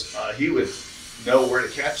he would know where to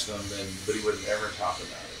catch them, but he wouldn't ever talk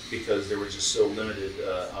about it because there were just so limited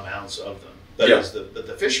amounts of them. But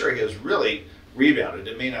the fishery has really rebounded.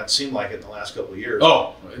 It may not seem like it in the last couple of years.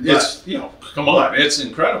 Come on, it's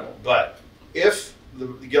incredible. But if the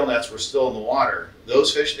gill nets were still in the water,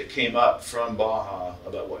 those fish that came up from Baja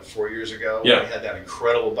about 4 years ago, when we had that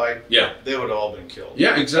incredible bite, they would have all been killed.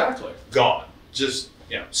 Yeah, exactly. Gone. Just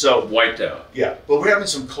so wiped out. Yeah, but we're having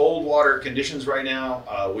some cold water conditions right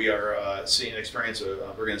now. We are seeing we're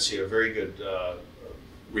going to see a very good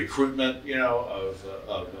recruitment,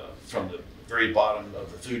 from the very bottom of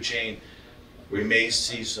the food chain. We may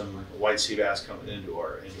see some white sea bass coming into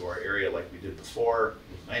our area like we did before.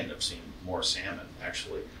 We might end up seeing more salmon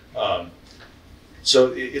actually.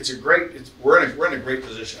 So we're in a great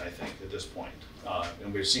position, I think, at this point,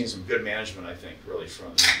 and we've seen some good management, I think, really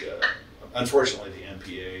from the. Unfortunately, the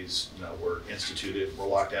MPAs were instituted. We're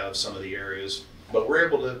locked out of some of the areas, but we're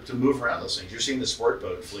able to move around those things. You're seeing the sport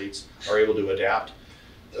boat fleets are able to adapt.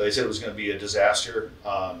 They said it was going to be a disaster.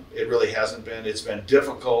 It really hasn't been. It's been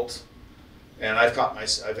difficult. And I've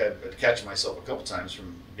had to catch myself a couple times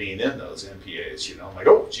from being in those MPAs. I'm like,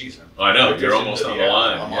 oh, geez. I know you're almost on the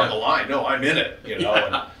line. I'm on the line. No, I'm in it. And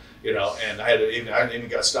I even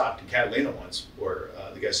got stopped in Catalina once, where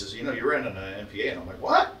the guy says, you're in an MPA, and I'm like,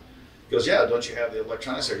 what? He goes, yeah. Don't you have the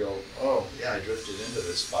electronics? I go, oh, yeah. I drifted into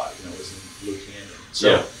this spot. It was in Blue Canyon.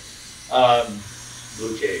 So,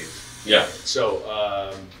 Blue Cave. Yeah. So,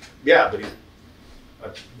 but he.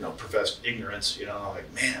 Professed ignorance, I'm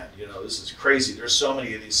like, man, this is crazy. There's so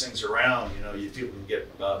many of these things around, people can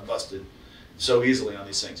get busted so easily on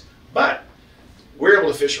these things. But we're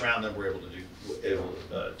able to fish around them. We're able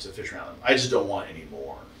to fish around them. I just don't want any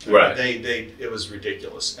more. Right. It was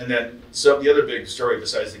ridiculous. And then, so the other big story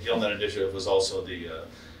besides the Gillnet Initiative was also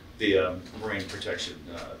the marine protection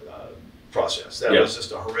process. That was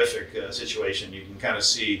just a horrific situation. You can kind of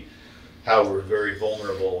see how we're very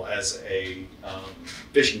vulnerable as a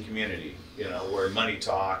fishing community, where money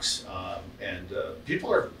talks, and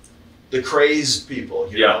people are the crazed people,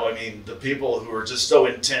 I mean, the people who are just so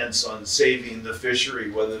intense on saving the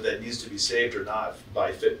fishery, whether that needs to be saved or not,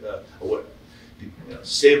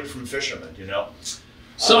 save it from fishermen,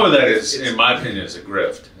 Some of that is, in my opinion, is a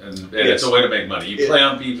grift, and it's a way to make money. You play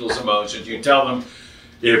on people's emotions. You tell them,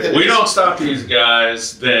 if we don't stop these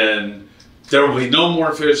guys, then there will be no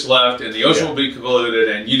more fish left, and the ocean will be polluted,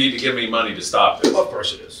 and you need to give me money to stop this. Of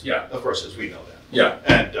course it is. Yeah. Of course it is. We know that.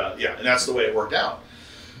 Yeah. And that's the way it worked out.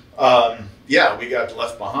 We got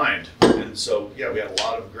left behind. And so, we had a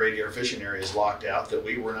lot of great air fishing areas locked out that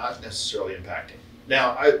we were not necessarily impacting.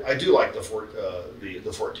 Now, I do like the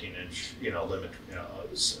 14-inch, limit,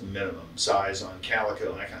 minimum size on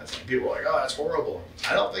calico and that kind of thing. People are like, oh, that's horrible.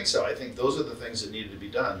 I don't think so. I think those are the things that needed to be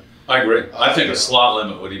done. I agree. I think a slot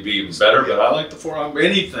limit would be even better, but I like the 4-ounce.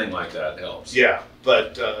 Anything like that helps. Yeah,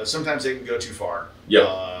 but sometimes they can go too far.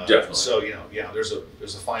 Yeah, definitely. So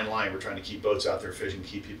there's a fine line. We're trying to keep boats out there fishing,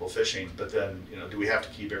 keep people fishing, but then do we have to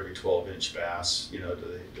keep every 12-inch bass? Do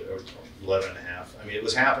they 11.5? I mean, it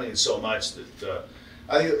was happening so much that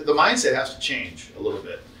I think the mindset has to change a little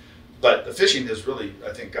bit. But the fishing has really,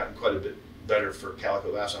 I think, gotten quite a bit better for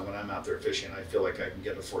calico bass. When I'm out there fishing, I feel like I can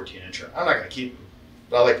get a 14-incher. I'm not going to keep them,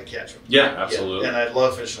 but I like to catch them. Yeah, absolutely. And I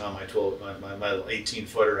love fishing on my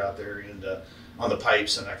 18-footer out there and on the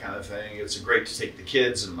pipes and that kind of thing. It's great to take the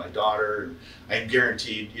kids and my daughter, and I'm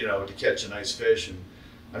guaranteed, to catch a nice fish. And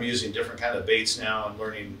I'm using different kind of baits now and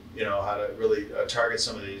learning, how to really target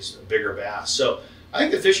some of these bigger bass. So I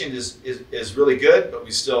think the fishing is really good, but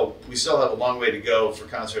we still have a long way to go for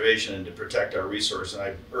conservation and to protect our resource. And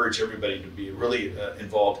I urge everybody to be really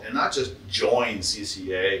involved and not just join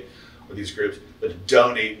CCA or these groups, but to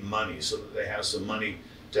donate money so that they have some money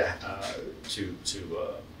to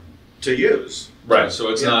use. Right.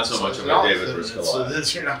 So it's not so much of a David Briscoe. So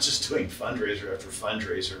that you're not just doing fundraiser after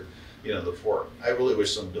fundraiser. You know, the poor. I really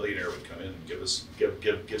wish some billionaire would come in and give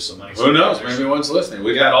some money. Who knows? Maybe one's listening.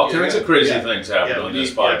 We got all kinds of crazy things happening on this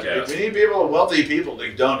podcast. We need people, wealthy people,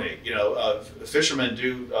 to donate. You know, fishermen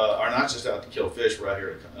are not just out to kill fish. We're out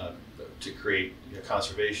here to create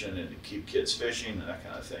conservation and to keep kids fishing and that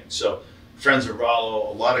kind of thing. So, Friends of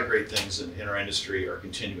Rollo, a lot of great things in our industry are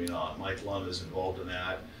continuing on. Mike Lund is involved in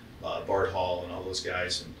that. Bart Hall and all those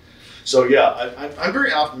guys. And so, yeah, I'm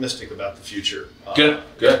very optimistic about the future. Good.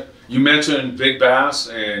 You mentioned big bass,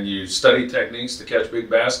 and you study techniques to catch big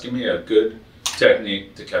bass. Give me a good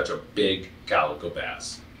technique to catch a big calico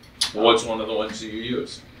bass. What's one of the ones that you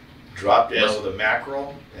use? Drop down with a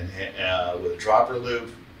mackerel and with a dropper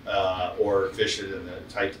loop, or fish it in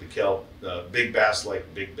tight to the kelp. Big bass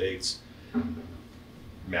like big baits.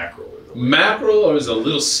 Mackerel. Mackerel is a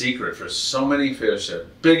little secret for so many fish.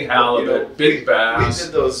 Big halibut, big bass, we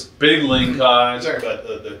did those big lingcod. I'm talking about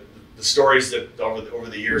the stories that over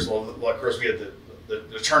the years. Well, of course, we had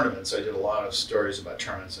the tournaments. I did a lot of stories about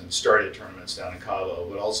tournaments and started tournaments down in Cabo.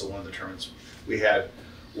 But also one of the tournaments we had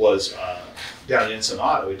was down in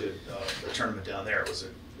Ensenada. We did a tournament down there. It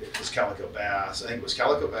was calico bass. I think it was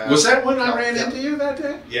calico bass. Was that when I ran into you that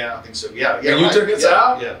day? Yeah, I think so. Yeah. And you took us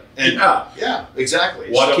out? Yeah. And yeah, exactly.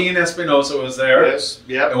 Joaquin Espinosa was there. Yes.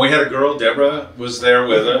 Yeah. And we had a girl, Deborah, was there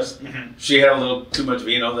with us. Mm-hmm. She had a little too much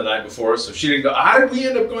vino the night before, so she didn't go. How did we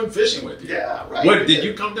end up going fishing with you? Yeah, right. What, did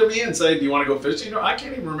you come to me and say, do you want to go fishing? I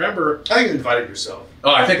can't even remember. I think you invited yourself.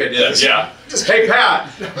 Oh, I think I did. Yeah. Hey, Pat,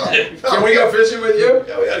 can we go fishing with you?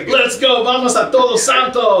 Yeah, we had to go. Let's go. Vamos a Todos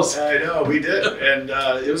Santos. I know, we did. And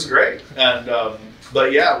it was great. And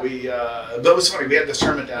but yeah, but it was funny. We had this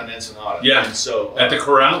tournament down in Ensenada. Yeah. And so at the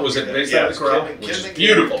Corral, was it based at the Corral? Which is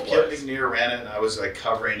beautiful place. Kid McNear ran it, and I was like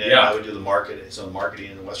covering it. Yeah. And I would do the marketing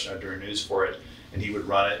in the Western Outdoor News for it, and he would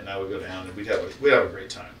run it, and I would go down, and we'd have a great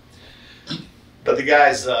time. But the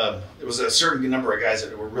guys, there was a certain number of guys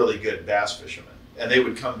that were really good bass fishermen. And they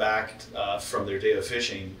would come back from their day of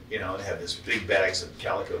fishing, and have these big bags of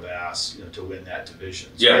calico bass, to win that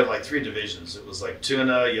division. So we had like 3 divisions. It was like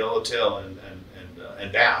tuna, yellowtail,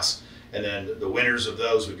 and bass. And then the winners of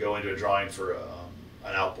those would go into a drawing for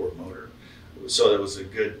an outboard motor. So it was a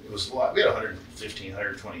lot. We had 115,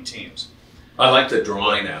 120 teams. I like the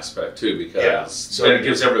drawing aspect too, because then it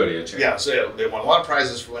gives everybody a chance. Yeah, so they won a lot of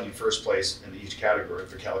prizes for winning first place in each category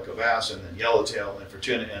for calico bass, and then yellowtail, and for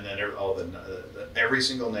tuna, and then every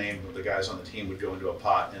single name of the guys on the team would go into a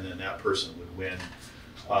pot, and then that person would win.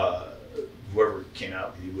 Whoever came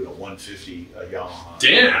out, he would a 150 Yamaha.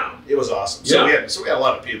 Damn, it was awesome. So we had a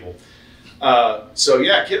lot of people.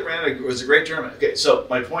 Kit ran it was a great tournament. Okay, so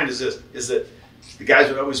my point is this: is that the guys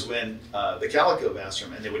would always win the calico bass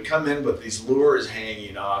tournament, and they would come in with these lures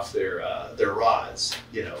hanging off their rods,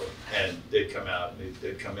 and they'd come out and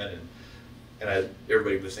they'd come in and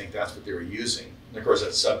everybody would think that's what they were using. And of course,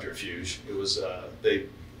 that's subterfuge. It was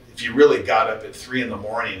if you really got up at 3 in the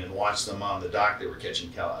morning and watched them on the dock, they were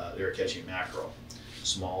catching mackerel,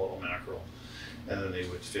 small little mackerel, and then they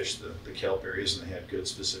would fish the kelp areas, and they had good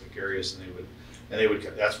specific areas, and they would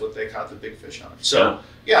that's what they caught the big fish on. So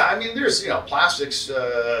I mean, there's plastics,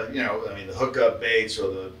 the hookup baits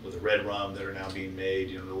or the red rum that are now being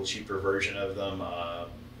made, a little cheaper version of them. I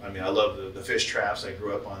love the fish traps. I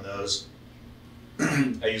grew up on those.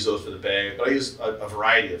 I use those for the bay, but I use a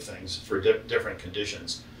variety of things for different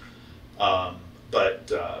conditions. But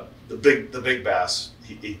the big bass,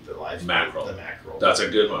 he eat the live mackerel. The mackerel. That's a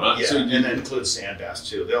good one. Huh? Yeah, and that includes sand bass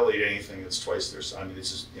too. They'll eat anything that's twice their size. I mean,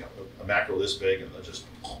 this is a mackerel this big, and they'll just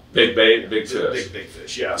big bait, big fish. Big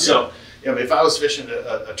fish. Yeah. So if I was fishing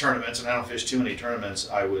a tournament, and I don't fish too many tournaments,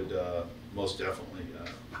 I would most definitely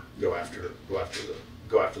go after the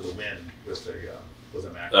win with a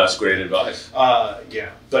mackerel. That's great advice.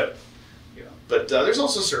 But there's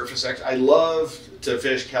also surface action. I love to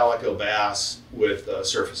fish calico bass with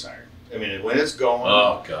surface iron. I mean, when it's going,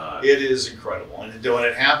 oh god, it is incredible. And when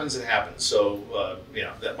it happens, it happens. So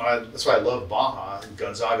that's why I love Baja.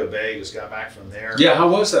 Gonzaga Bay, just got back from there. Yeah, how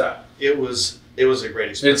was that? It was a great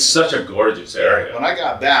experience. It's such a gorgeous area. When I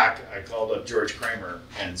got back, I called up George Kramer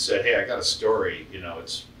and said, "Hey, I got a story.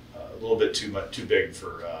 It's a little bit too big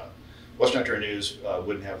for Western Outdoor News.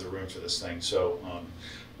 Wouldn't have the room for this thing. So,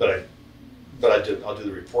 I'll do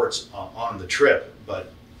the reports on the trip.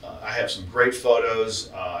 But I have some great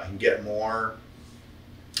photos. I can get more.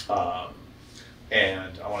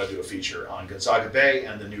 And I want to do a feature on Gonzaga Bay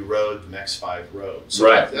and the new road, the Mex 5 road. So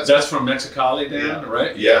right. That's from Mexicali down,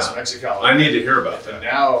 right? Yes, Mexicali. I need to hear about that. And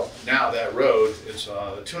now that road, it's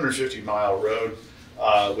a 250-mile road,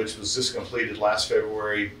 which was just completed last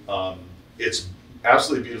February. It's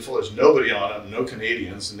absolutely beautiful. There's nobody on it, no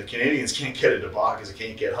Canadians, and the Canadians can't get into Baja because they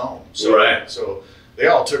can't get home. So, so they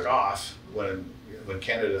all took off when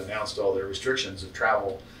Canada announced all their restrictions of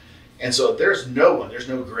travel. And so there's no one, there's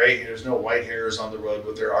no gray, there's no white hairs on the road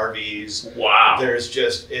with their RVs. Wow. There's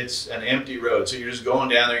just, it's an empty road. So you're just going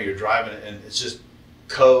down there, you're driving, and it's just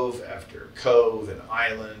cove after cove and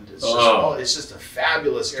island. It's just, it's just a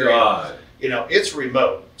fabulous area. God. You know, it's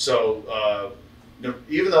remote. So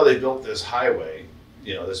even though they built this highway,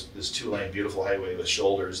 you know, this two-lane beautiful highway with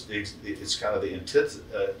shoulders, it's kind of the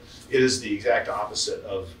it is the exact opposite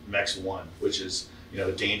of Mex 1, which is, you know,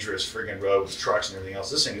 a dangerous friggin' road with trucks and everything else.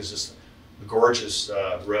 This thing is just a gorgeous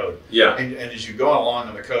road. Yeah. And as you go along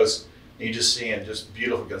on the coast, you just seeing just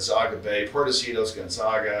beautiful Gonzaga Bay, Puertecitos,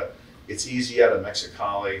 Gonzaga. It's easy out of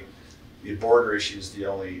Mexicali. The border issue is the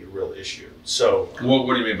only real issue. So,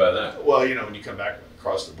 what do you mean by that? Well, you know, when you come back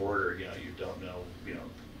across the border, you know, you don't know, you know,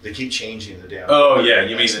 they keep changing the damn. Oh yeah,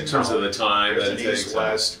 you mean in terms of the time there's that an it takes.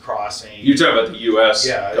 east-west crossing. You're talking about the U.S.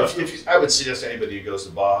 Yeah, I would suggest anybody who goes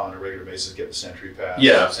to Baja on a regular basis get the Sentry Pass.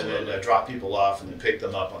 Yeah, absolutely. And then drop people off and then pick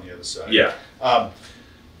them up on the other side. Yeah.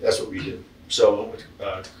 That's what we did. So,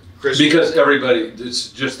 Chris. Because everybody,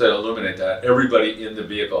 it's just to illuminate that, everybody in the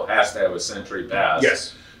vehicle has to have a Sentry Pass.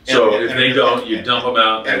 Yes. So if they don't, you dump them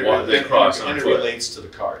out and they cross on foot. And it relates to the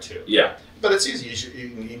car too. Yeah. But it's easy. You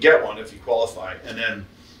can get one if you qualify. And then,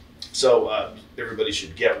 so everybody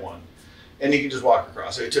should get one. And you can just walk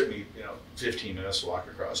across. So it took me, 15 minutes to walk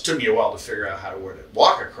across. It took me a while to figure out how to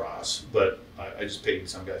walk across, but I just paid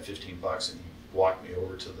some guy $15 and he walked me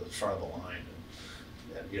over to the front of the line.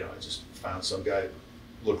 And I just found some guy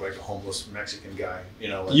looked like a homeless Mexican guy.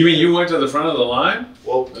 You mean you went to the front of the line?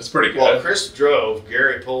 Well, that's pretty good. Well, Chris drove.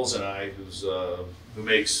 Gary Pulls and I, who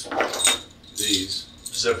makes these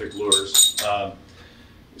Pacific lures.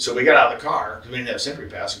 So we got out of the car because we didn't have Sentry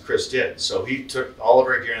Pass, and Chris did. So he took all of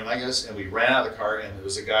our gear and like us, and we ran out of the car. And it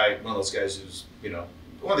was a guy, one of those guys who's,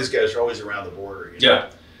 one of these guys are always around the border. Yeah.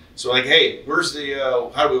 So like, hey, where's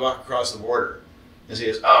the? How do we walk across the border? And so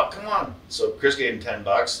he goes, oh, come on. So Chris gave him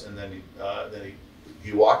 $10, and then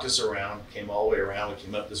he walked us around, came all the way around. We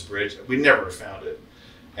came up this bridge. We never found it.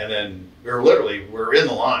 And then we were in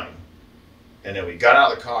the line. And then we got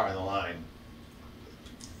out of the car in the line,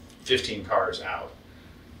 15 cars out,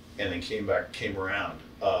 and then came around,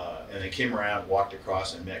 walked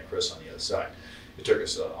across and met Chris on the other side. It took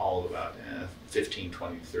us all of about 15,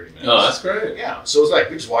 20, 30 minutes. Oh, that's great. Yeah. So it was like,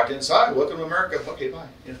 we just walked inside, welcome to America, okay, bye.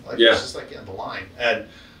 It's just like in the line.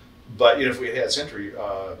 But if we had Sentry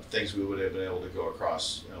things, we would have been able to go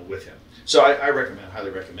across with him. So I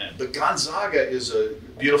highly recommend. But Gonzaga is a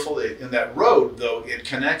beautiful, in that road though, it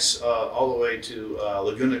connects all the way to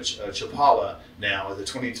Laguna Chapala now, the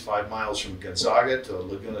 25 miles from Gonzaga to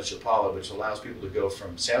Laguna Chapala, which allows people to go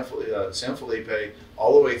from San Felipe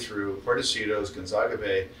all the way through Puertecitos, Gonzaga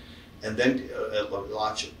Bay, and then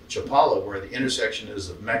La Chapala, where the intersection is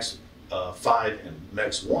of Mex 5 and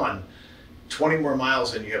Mex 1, 20 more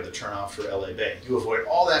miles and you have the turnoff for LA Bay. You avoid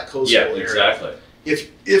all that coastal area. Yeah, exactly.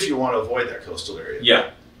 If you want to avoid that coastal area.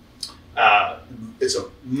 Yeah. It's a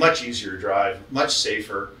much easier drive, much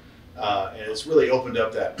safer, and it's really opened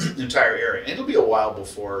up that entire area. And it'll be a while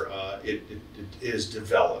before it is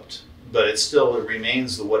developed, but it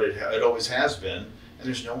remains what it always has been, and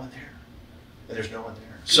there's no one there.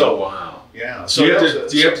 So wow. Yeah. So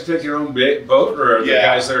do you have to take your own boat, or are the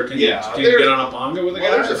guys there? Can you get on a ponga with a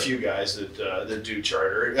guy? There's a few guys that do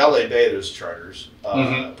charter. LA Bay, there's charters.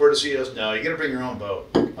 Puertecitos, no. You got to bring your own boat.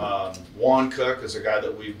 Juan Cook is a guy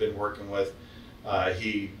that we've been working with.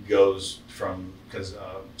 He goes from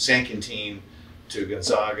San Quintin to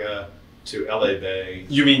Gonzaga to LA Bay.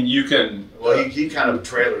 You mean you can? Well, he kind of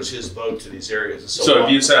trailers his boat to these areas. So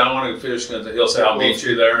if you say I want to fish, he'll say I'll meet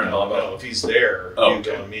you there, and blah blah. No, if he's there, you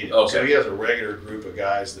go and meet him. Okay. So he has a regular group of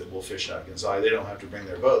guys that will fish out Gonzaga. They don't have to bring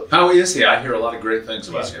their boat. How is he? I hear a lot of great things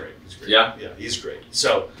about him. He's great. Yeah, he's great.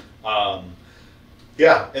 So, and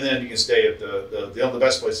then you can stay at the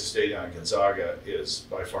best place to stay down in Gonzaga is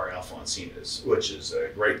by far Alfonsina's, which is a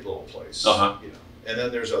great little place. And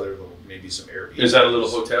then there's other maybe some Airbnb. Is that a little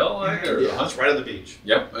hotel? Yeah, it's right on the beach.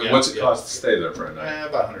 Yep. And what's it cost to stay there for a night?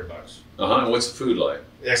 About $100. And what's the food like?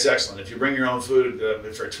 That's excellent. If you bring your own food,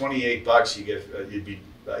 for $28,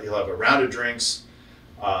 you'll have a round of drinks,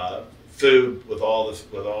 food with all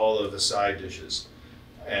of the side dishes,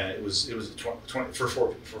 and it was 20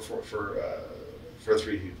 for for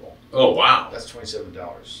 3 people. Oh, wow. That's $27.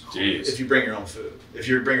 Jeez. If you bring your own food. If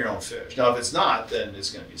you bring your own fish. Now, if it's not, then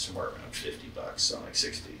it's going to be somewhere around $50, something like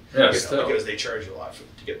 60. Yeah, still. Because they charge you a lot for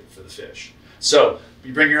the fish. So if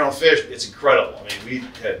you bring your own fish, it's incredible. I mean,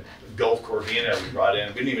 we had Gulf Corvina we brought in.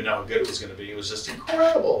 We didn't even know how good it was going to be. It was just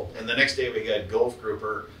incredible. And the next day we got Gulf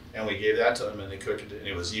Grouper, and we gave that to them, and they cooked it, and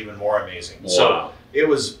it was even more amazing. Wow. So it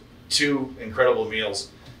was 2 incredible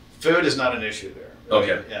meals. Food is not an issue there.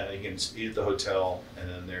 Okay. I mean, yeah, you can eat at the hotel, and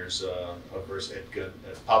then there's of course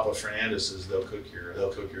at Papa Fernandez's they'll cook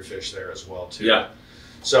your fish there as well too. Yeah.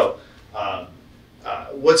 So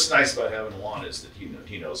what's nice about having Juan is that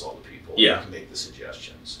he knows all the people. Yeah. He can make the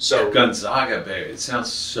suggestions. So Gonzaga Bay. It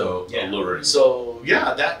sounds so alluring. So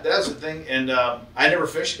yeah, that's the thing. And I never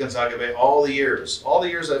fished Gonzaga Bay all the years. All the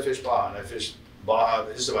years I fished Baja, and I fished Baja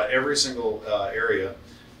just about every single area.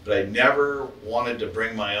 But I never wanted to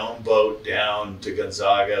bring my own boat down to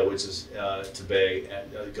Gonzaga, which is to Bay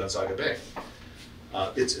at Gonzaga Bay.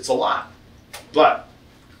 It's a lot, but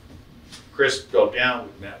Chris drove down.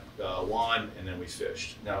 We met Juan, and then we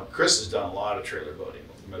fished. Now Chris has done a lot of trailer boating.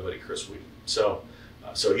 My buddy Chris Wheat. So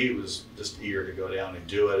he was just eager to go down and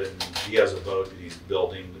do it. And he has a boat that he's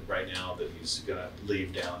building right now that he's going to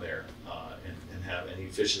leave down there and he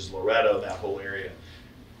fishes Loretto, that whole area.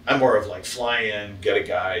 I'm more of like fly in, get a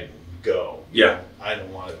guide, and go. Yeah. I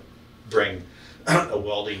don't want to bring a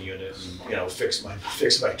welding unit and fix my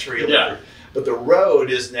trailer. Yeah. But the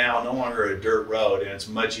road is now no longer a dirt road, and it's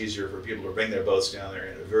much easier for people to bring their boats down there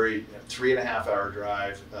in a very 3.5-hour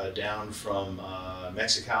drive down from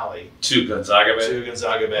Mexicali to Gonzaga Bay. to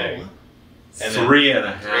Gonzaga Bay. Oh, wow. And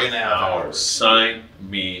 3.5 hours. Sign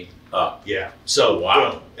me up. Yeah. So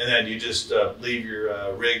wow. Boom. And then you just leave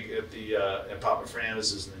your rig at Papa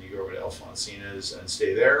Fernandez's, and then you go over to Alfonsina's and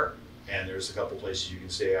stay there. And there's a couple places you can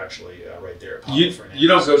stay actually right there at Papa Fernandez's. You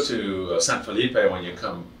don't go to San Felipe when you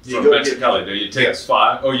come from Mexicali, do you? Take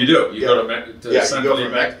 5? Oh, you do. You go to San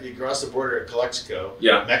Felipe. You cross the border at Calexico.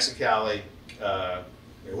 Yeah. Mexicali.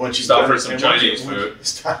 Once you stop for some Chinese food.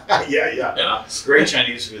 Yeah. Great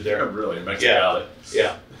Chinese food there. Really, Mexicali.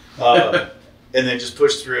 Yeah. And then just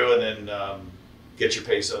push through, and then get your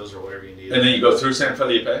pesos or whatever you need. And then you go through San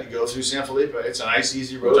Felipe. You go through San Felipe. It's a nice,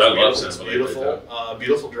 easy road. I love San Felipe. Beautiful,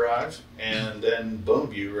 beautiful drive. And then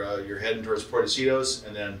boom, you're heading towards Puertecitos,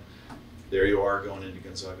 and then there you are going into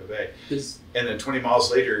Gonzaga Bay. And then 20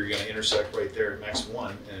 miles later, you're going to intersect right there at Mex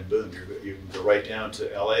 1, and boom, you can go right down to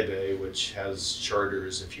LA Bay, which has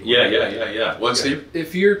charters if you want. Yeah. What, Steve?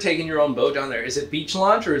 If you're taking your own boat down there, is it beach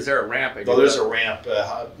launch or is there a ramp? Well, there's a ramp,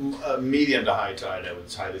 medium to high tide. I would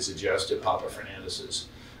highly suggest at Papa Fernandez's.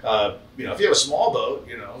 If you have a small boat,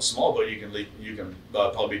 you can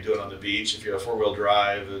probably do it on the beach if you have 4-wheel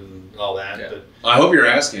drive and all that. Yeah. But I hope you're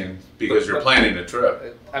asking because you're planning a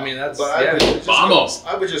trip. I mean, that's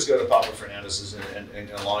I would just go to Papa Fernandez's and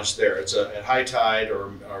launch there. It's at high tide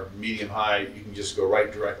or medium high. You can just go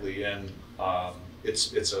right directly in.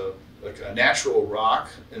 It's a natural rock,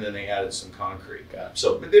 and then they added some concrete.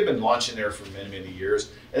 So they've been launching there for many years.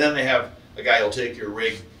 And then they have a guy who'll take your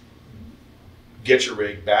rig, get your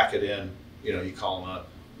rig, back it in. You call him up,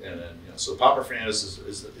 and then so Papa Fernandez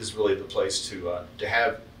is really the place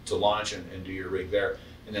to launch and do your rig there,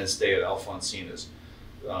 and then stay at Alfonsina's.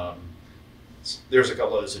 There's a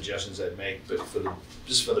couple other suggestions I'd make, but for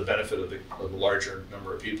the benefit of the larger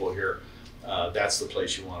number of people here, that's the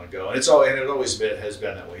place you want to go. And it always has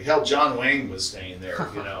been that way. Hell, John Wayne was staying there.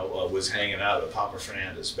 Was hanging out at Papa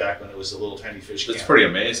Fernandez back when it was a little tiny fish camp. It's pretty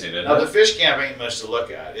amazing, isn't it? Now the fish camp ain't much to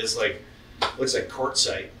look at. It's looks like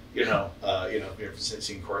Quartzsite. If you ever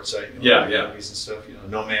seen Quartzsite, movies and stuff.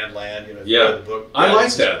 No Man Land. The book. I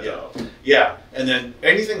like that though. Yeah, and then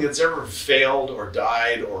anything that's ever failed or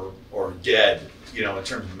died or dead, in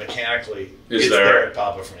terms of mechanically, it's there at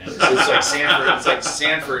Papa Fernandez. It's like Sanford. It's like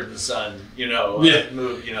Sanford and Son.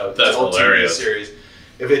 Movie. That's old hilarious. TV series.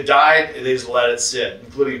 If it died, they just let it sit,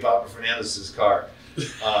 including Papa Fernandez's car. It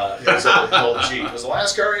was an old Jeep. It was the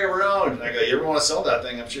last car I ever owned. And I go, you ever want to sell that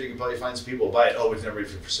thing? I'm sure you can probably find some people who buy it. Oh, it's never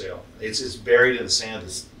for sale. It's buried in the sand.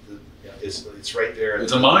 It's right there.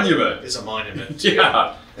 It's a monument. It's a monument.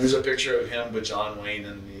 Yeah. There's a picture of him with John Wayne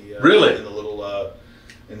in the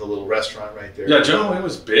in the little restaurant right there. Yeah, John Wayne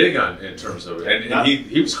was big in terms of, and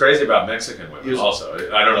he was crazy about Mexican women also.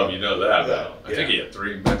 I don't know if you know that, but I think he had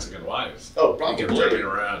 3 Mexican wives. Oh, probably. He kept jumping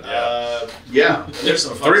around. There's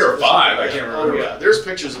some 3 or 5. I can't remember. Oh yeah, there's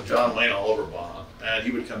pictures of John Wayne all over Baja, and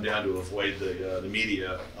he would come down to avoid the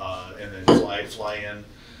media, and then fly in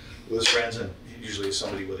with his friends, and usually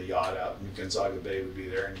somebody with a yacht out in Gonzaga Bay would be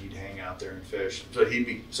there, and he'd hang out there and fish.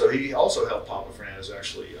 So he also helped Papa Fernandez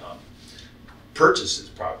actually purchase his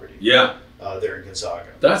property. Yeah. there in Gonzaga.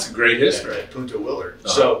 That's a great history. At Punta Willard.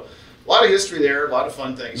 So a lot of history there, a lot of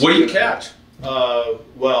fun things. What do you catch?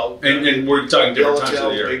 Well, and we're talking different times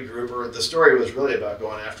of the year. Big grouper. The story was really about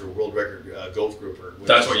going after a world record Gulf grouper.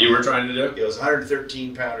 That's what you were trying to do? It was a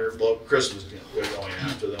 113 pounder. Well, Chris was going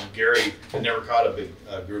after them. Gary had never caught a big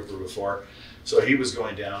grouper before, so he was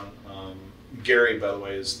going down. Gary, by the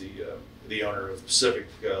way, is the owner of Pacific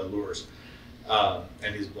Lures,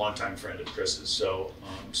 and he's a longtime friend of Chris's. So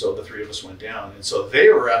the three of us went down, and so they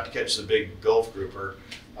were out to catch the big Gulf grouper.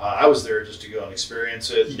 I was there just to go and experience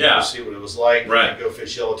it, to see what it was like, and go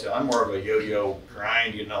fish yellowtail. I'm more of a yo-yo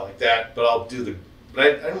grind, like that. But I'll do But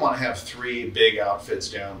I didn't want to have three big outfits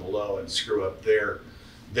down below and screw up their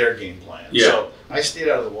game plan. Yeah. So I stayed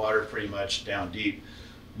out of the water pretty much down deep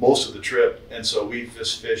most of the trip, and so we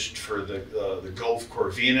just fished for the Gulf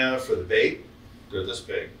Corvina for the bait. They're this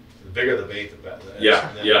big. The bigger the bait, the better.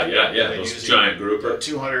 Yeah. Those giant grouper.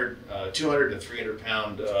 200 to 300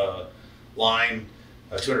 pound line.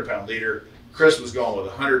 A 200 pound leader. Chris was going with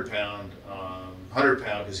 100 pound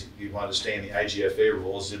because he wanted to stay in the IGFA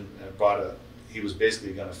rules, and he was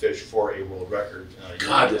basically going to fish for a world record.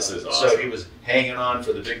 God, this is awesome. So he was hanging on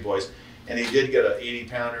for the big boys, and he did get an 80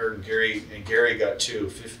 pounder, and Gary got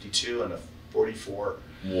 52 and a 44.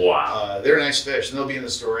 Wow. They're nice fish, and they'll be in the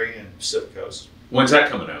story in Pacific Coast. When's that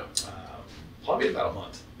coming out? Probably about a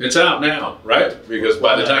month. It's out now, right? Because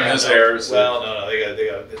by the time this airs, well, no, they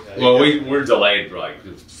got. Well, we're delayed for like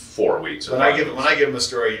 4 weeks. When I give them a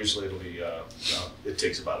story, usually it'll be it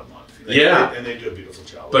takes about a month. And they do a beautiful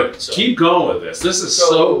job. But keep going with this. This is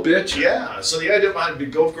so bitchy. Yeah. So the idea behind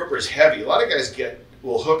big Gulf grouper is heavy. A lot of guys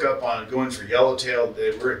will hook up on going for yellowtail.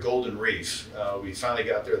 We're at Golden Reef. We finally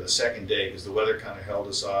got there the second day because the weather kind of held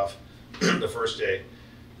us off the first day.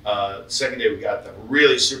 Second day we got there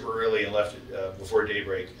really super early and left before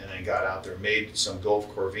daybreak, and then got out there, made some Gulf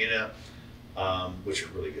Corvina, which are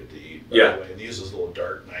really good to eat, by the way. And use those little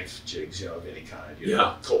dart knife jigs, of any kind,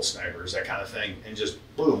 Colt snipers, that kind of thing, and just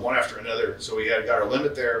boom, one after another. So we got our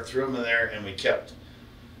limit there, threw them in there, and we kept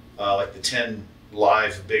like the 10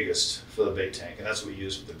 live biggest for the bait tank, and that's what we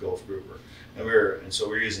used for the Gulf grouper. And so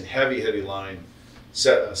we're using heavy line,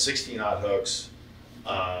 16-aught hooks.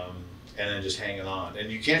 And then just hanging on,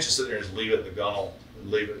 and you can't just sit there and just leave it in the gunnel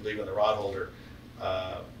and leave it in the rod holder.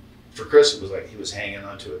 For Chris, it was like he was hanging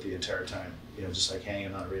onto it the entire time, just like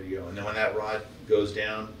hanging on, ready to go. And then when that rod goes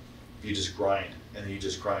down, you just grind, and then you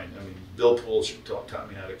just grind. I mean, Bill Poole taught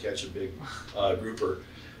me how to catch a big grouper.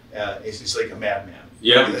 He's like a madman.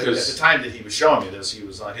 Yeah, because at the time that he was showing me this, he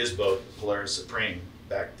was on his boat, Polaris Supreme.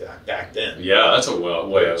 Back then. Yeah, that's a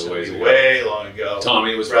way long ago.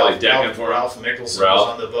 Tommy was probably decking for him. Ralph Mickelson was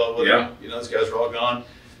on the boat with him. Those guys are all gone.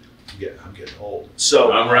 I'm getting old.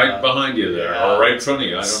 So I'm right behind you there, or right in front of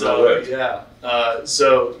you. I don't know which.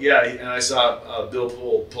 And I saw Bill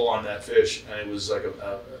Poole pull on that fish, and it was like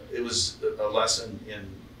a lesson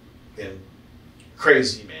in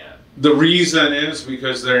crazy man. The reason is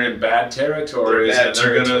because they're in bad territories, and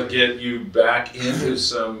they're going to get you back into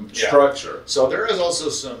some structure. So there is also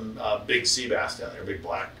some big sea bass down there, big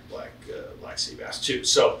black sea bass too.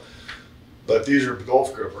 So, but these are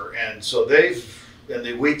Gulf grouper, and so in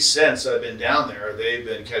the weeks since I've been down there, they've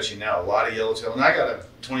been catching now a lot of yellowtail, and I got a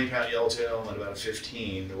 20-pound yellowtail and about a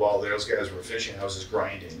 15. While those guys were fishing, I was just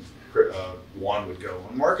grinding. One would go,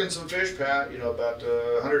 I'm marking some fish, Pat, about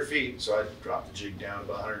 100 feet. So I dropped the jig down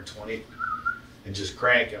about 120 and just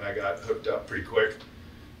crank, and I got hooked up pretty quick.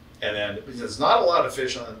 And then there's not a lot of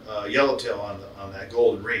fish on yellowtail on that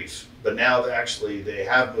Golden Reef, but now they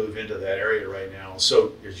have moved into that area right now.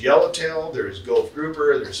 So there's yellowtail, there's Gulf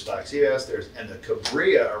grouper, there's spike sea bass, and the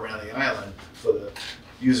cabria around the island they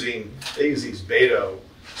use these Beto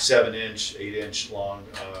 7-inch, 8-inch long,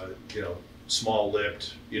 small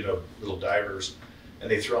lipped, little divers,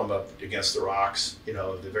 and they throw them up against the rocks,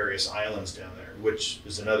 the various islands down there, which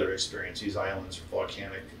is another experience. These islands are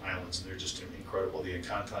volcanic islands, and they're just incredible. The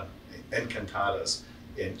Encantadas,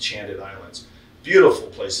 Enchanted Islands, beautiful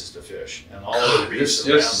places to fish, and all of the reefs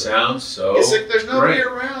around. This just sounds so. It's like there's nobody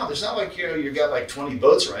around. It's not like you've got like 20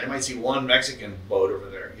 boats around. You might see one Mexican boat over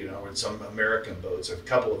there, or some American boats, a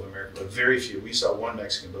couple of American, but very few. We saw one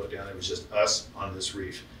Mexican boat down there. It was just us on this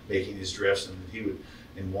reef making these drifts,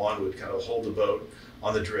 and Juan would kind of hold the boat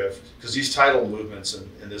on the drift, because these tidal movements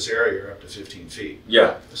in this area are up to 15 feet.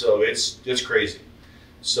 Yeah. So it's crazy.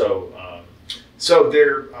 So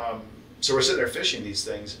we're sitting there fishing these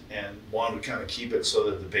things, and Juan would kind of keep it so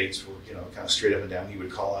that the baits were kind of straight up and down. He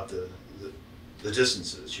would call out the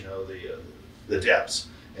distances, the depths,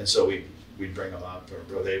 and so we'd bring them up,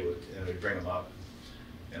 or they would, and we'd bring them up,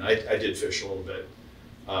 and I did fish a little bit.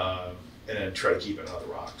 and then try to keep it on the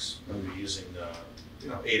rocks. And we're using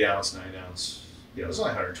 8 ounce, 9 ounce. It's only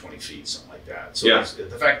 120 feet, something like that. So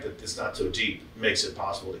the fact that it's not so deep makes it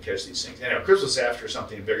possible to catch these things. Anyway, Chris was after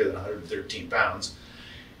something bigger than 113 pounds,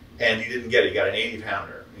 and he didn't get it. He got an 80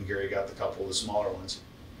 pounder, and Gary got the couple of the smaller ones.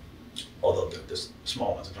 Although the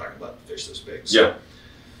small ones, I'm talking about fish this big. So,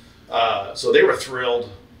 so they were thrilled.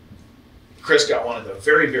 Chris got one at the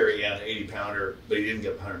very, very end, 80 pounder, but he didn't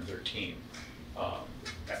get 113.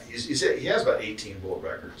 He has about 18 world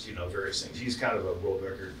records, various things. He's kind of a world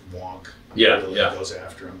record wonk. Really goes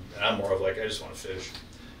after him. And I'm more of like, I just want to fish.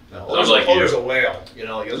 There's a whale. He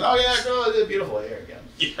goes, oh yeah, go, it's beautiful here again.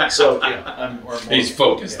 Yeah. So I'm more. He's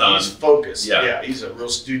focused on. He's focused. Yeah. He's a real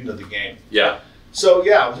student of the game. Yeah. So we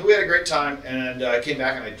had a great time, and I came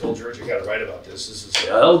back and I told George, I got to write about this. This is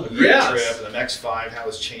a great trip, and the X5, how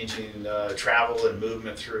it's changing travel and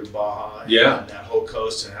movement through Baja and that whole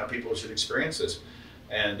coast, and how people should experience this.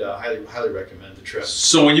 And highly recommend the trip.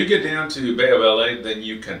 So when you get down to Bay of LA, then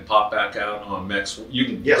you can pop back out on Mex. You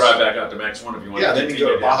can drive back out to Mex 1 if you want. Yeah, then you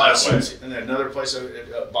go to Baja Asuncion, and then another place,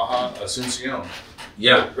 Baja Asuncion.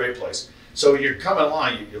 Yeah, great place. So you're coming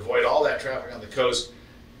along, you avoid all that traffic on the coast,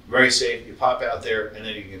 very safe. You pop out there, and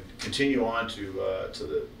then you can continue on to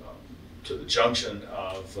the junction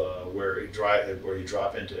of where you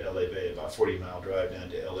drop into LA Bay, about 40-mile drive down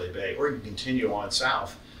to LA Bay, or you can continue on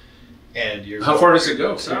south. And how far does it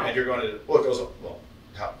go? And you're going to it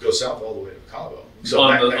goes south all the way to Cabo. So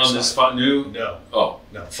on this spot new? No.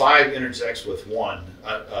 5 intersects with one.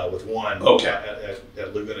 Okay.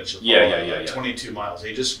 At Laguna Chapala. Yeah. 22 miles.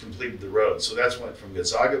 He just completed the road, so that's went from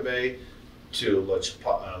Gonzaga Bay to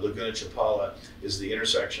Laguna Chapala is the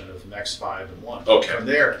intersection of Mex 5 and 1. Okay. From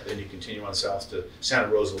there, then you continue on south to Santa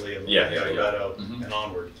Rosalia and Loreto and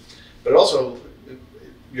onward. But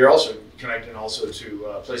you're also connecting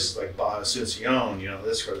to places like Baja Asuncion,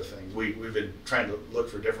 this sort of thing. We've been trying to look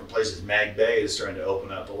for different places. Mag Bay is starting to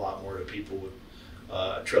open up a lot more to people with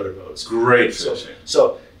trailer boats. Great fishing.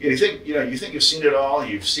 So you think you've seen it all.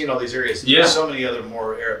 You've seen all these areas. Yeah. There's so many other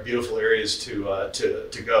more beautiful areas to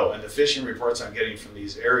go, and the fishing reports I'm getting from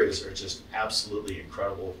these areas are just absolutely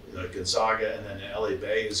incredible. Gonzaga and then LA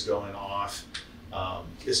Bay is going off.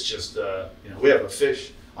 It's just we have a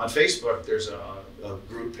fish on Facebook. There's a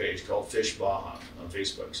group page called Fish Baja on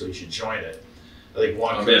Facebook, so you should join it. I think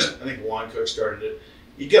Juan Cook started it.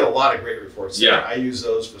 You get a lot of great reports there. I use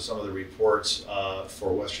those for some of the reports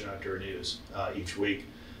for Western Outdoor News each week.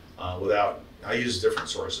 I use different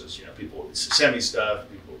sources. People send me stuff.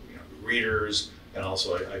 People, readers, and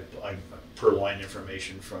also I purloin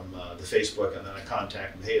information from the Facebook, and then I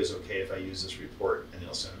contact them. Hey, is it okay if I use this report? And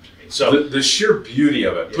they'll send them to me. So the sheer beauty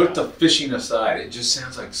of it. Put the fishing aside. It just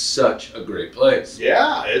sounds like such a great place.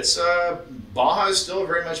 Yeah, it's Baja is still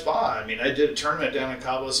very much Baja. I mean, I did a tournament down in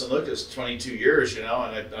Cabo San Lucas 22 years, and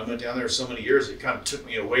I went down there so many years. It kind of took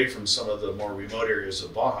me away from some of the more remote areas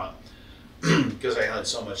of Baja. Because I had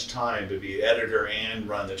so much time to be editor and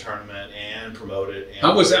run the tournament and promote it. And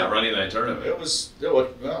how was that, running that tournament? It was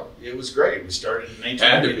great. We started in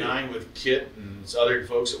 1999 with Kit and other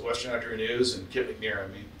folks at Western Outdoor News and Kit McNair,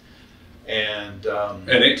 and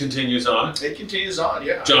it continues on. It continues on,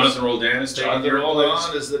 yeah. Jonathan Roldan is taking your place. Jonathan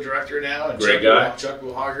Roldan is the director now, and great guy. Chuck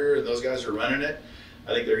Buhager and those guys are running it.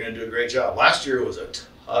 I think they're going to do a great job. Last year was a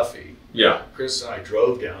toughie. Yeah. Chris and I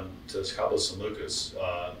drove down to Cabo San Lucas.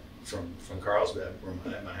 From Carlsbad,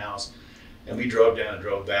 at my house, and we drove down and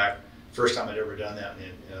drove back. First time I'd ever done that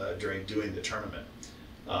during doing the tournament.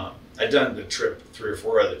 I'd done the trip 3 or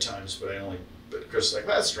 4 other times, but Chris was like,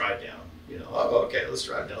 let's drive down. Okay, let's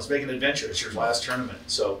drive down. Let's make an adventure. It's your last tournament.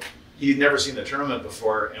 So he'd never seen the tournament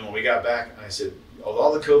before, and when we got back, I said, with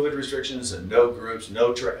all the COVID restrictions and no groups,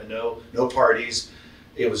 no parties,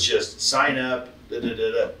 it was just sign up. You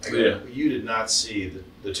did not see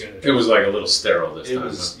the tuna. It was like a little sterile this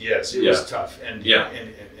time. Yes, it was tough. And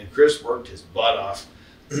Chris worked his butt off,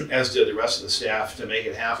 as did the rest of the staff, to make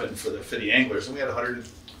it happen for the anglers. And we had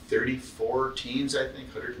 134 teams, I think.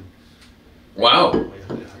 Wow.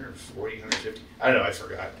 140, 150. I don't know. I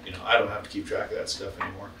forgot. I don't have to keep track of that stuff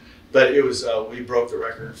anymore. But it was we broke the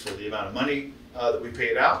record for the amount of money that we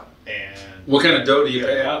paid out. And what kind of dough do you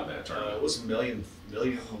pay out in that tournament? It was $1.1 million.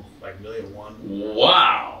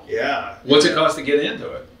 Wow. Yeah. What's it cost to get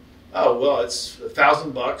into it? Oh well, it's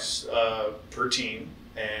 $1,000 per team,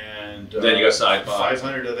 and then you got side pots.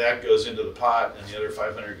 500 of that goes into the pot, and the other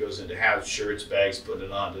 500 goes into hats, shirts, bags, put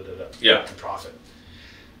it on, and profit.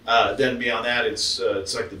 Then beyond that, it's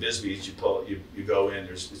like the Bisbees. You go in.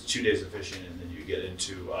 It's 2 days of fishing, and then you get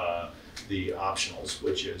into the optionals,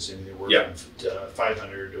 which is anywhere Yeah. from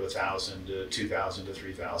 500 to 1,000 to 2,000 to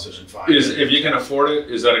 3,000 and If you can afford it,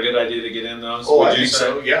 is that a good idea to get in those? Oh, would I you think say?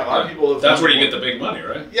 so. Yeah, a lot of people have. That's where you get the big money,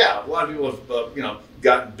 right? Yeah, a lot of people have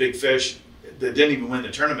gotten big fish that didn't even win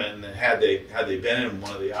the tournament, and then had they been in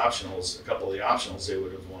one of the optionals, a couple of the optionals, they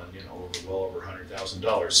would have won well over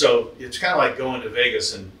 $100,000. So it's kind of like going to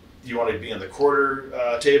Vegas and you want to be in the quarter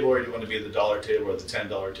table, or you want to be at the dollar table, or the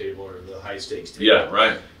 $10 table, or the high stakes table. Yeah,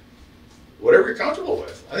 right. Whatever you're comfortable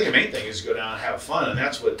with. I think the main thing is go down and have fun, and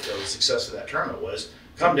that's what the success of that tournament was.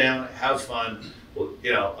 Come down, have fun. Well,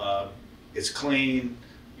 it's clean.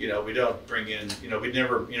 We don't bring in. We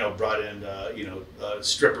never brought in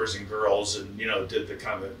strippers and girls, and did the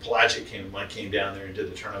kind of pelagic came down there and did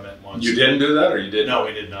the tournament once. You didn't do that, or you did? No,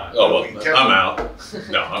 we did not. Oh, well, I'm out.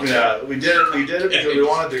 No, I'm yeah, we did it. We did it because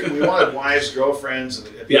we wanted wives, girlfriends, and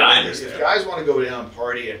I understand. If guys want to go down and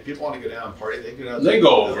party, and people want to go down and party, they go down. They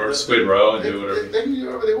go over Squid Row and do whatever. They can do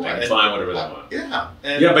whatever they want. They can find whatever they want. Yeah.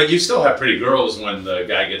 Yeah, but you still have pretty girls when the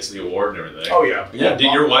guy gets the award and everything. Oh yeah. Yeah.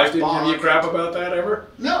 Did your wife didn't give you crap about that ever?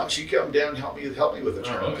 No, she came down and helped me with the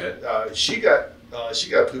tournament. Okay. She got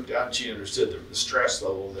pooped out, and she understood the stress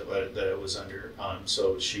level that it was under.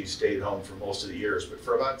 So she stayed home for most of the years. But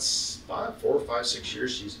for about 4, 5, 6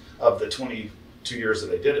 years, of the 22 years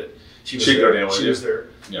that I did it, she was there. She was there.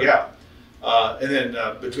 Yeah. And then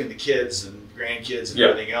between the kids and grandkids and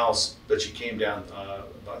everything else, but she came down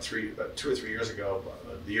about 2 or 3 years ago.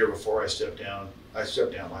 The year before I stepped down. I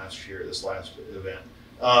stepped down last year. This last event.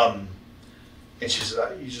 And she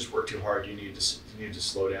said, "You just work too hard. You need to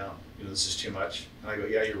slow down. This is too much." And I go,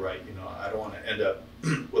 "Yeah, you're right. I don't want to end up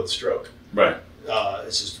with a stroke." Right.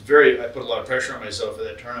 It's just I put a lot of pressure on myself for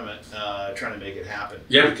that tournament, trying to make it happen.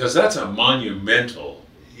 Yeah, because that's a monumental.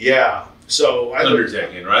 Yeah. So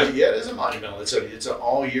undertaking, right? Yeah, it is a monumental. It's an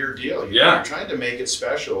all year deal. You're trying to make it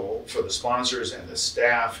special for the sponsors and the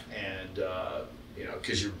staff, and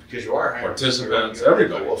because you are hiring participants,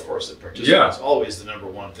 everybody. Well, of course, the participants always the number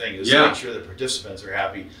one thing is to make sure the participants are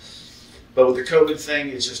happy. But with the COVID thing,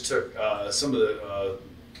 it just took some of the.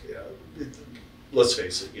 Let's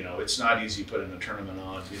face it, it's not easy putting a tournament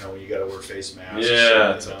on. When you got to wear face masks.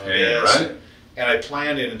 Yeah, it's a pain, right? And I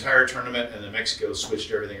planned an entire tournament, and then Mexico switched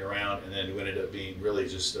everything around, and then it ended up being really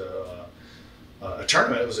just a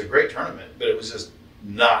tournament. It was a great tournament, but it was just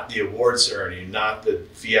not the award ceremony, not the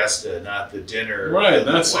fiesta, not the dinner. Right,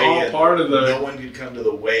 that's all part of the. No one could come to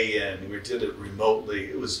the weigh-in. We did it remotely.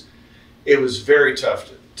 It was very tough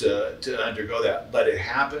to undergo that, but it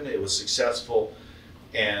happened. It was successful,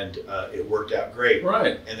 and it worked out great.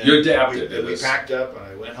 Right, and then you adapted. We packed up, and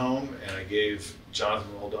I went home, and I gave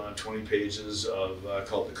Jonathan Roldan 20 pages of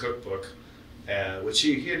called the cookbook, which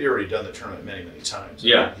he had already done the tournament many times.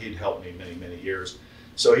 Yeah, he'd helped me many years.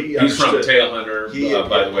 So he's from Tailhunter,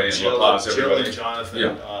 by the way, in La Paz. Jill and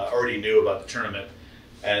Jonathan already knew about the tournament,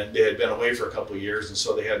 and they had been away for a couple of years, and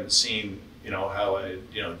so they hadn't seen how I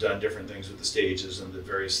done different things with the stages and the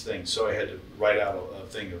various things. So I had to write out a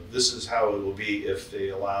thing of this is how it will be if they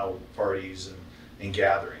allow parties and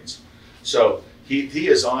gatherings. So he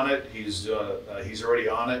is on it. He's already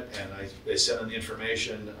on it, and I sent him the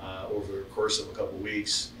information over the course of a couple of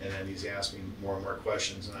weeks, and then he's asked me more and more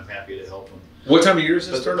questions, and I'm happy to help him. What time of year is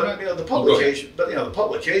this tournament? The publication, the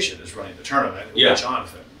publication is running the tournament. Yeah. With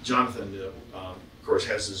Jonathan. Jonathan, of course,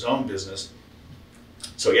 has his own business.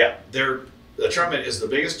 So yeah, the tournament is the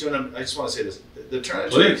biggest tuna. I just want to say this: the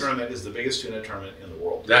tournament is the biggest tuna tournament in the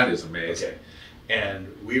world. That is amazing. Okay. And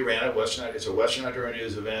we ran it. It's a Western Outdoor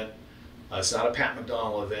News event. It's not a Pat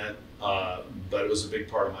McDonell event, but it was a big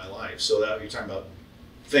part of my life. So that you're talking about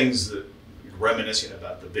things that reminiscing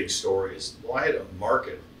about the big stories. Well, I had to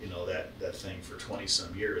market, that thing for 20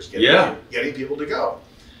 some years, getting people to go.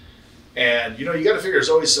 And you got to figure there's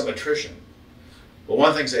always some attrition. Well, one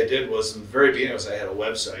of the things I did was in the very beginning was I had a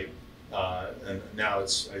website, and now I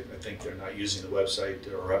think they're not using the website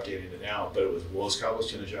or updating it now, but it was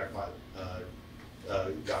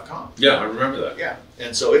LosCabosTunaJackpot.com. Yeah, I remember that. Yeah,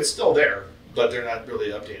 and so it's still there, but they're not really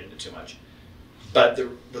updating it too much. But the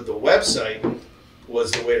website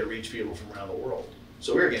was the way to reach people from around the world.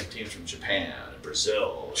 So we were getting teams from Japan and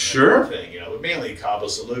Brazil, and everything, mainly Cabo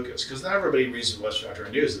San Lucas, because not everybody reads the Western Outdoor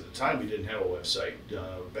News. At the time, we didn't have a website.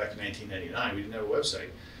 Back in 1999, we didn't have a website.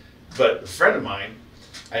 But a friend of mine,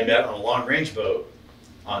 I met on a long-range boat,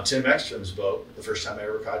 on Tim Ekstrom's boat, the first time I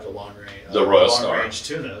ever caught the long-range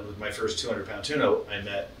tuna, with my first 200-pound tuna, I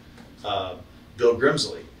met Bill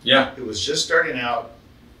Grimsley. Yeah. Who was just starting out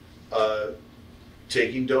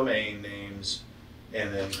taking domain names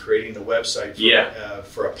and then creating a website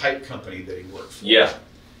for a pipe company that he worked for. Yeah.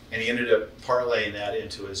 And he ended up parlaying that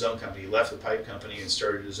into his own company. He left the pipe company and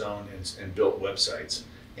started his own and built websites.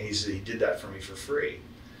 And he said, he did that for me for free.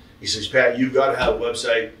 He says, Pat, you've got to have a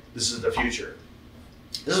website. This is the future.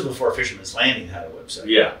 This is before Fisherman's Landing had a website.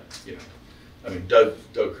 Yeah. You know, I mean, Doug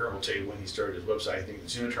Kern will tell you when he started his website. I think the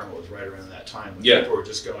Tuna Terminal was right around that time when people were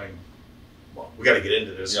just going, well, we got to get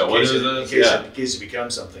into this. Yeah, what is this? In case it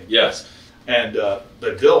becomes something. Yes. And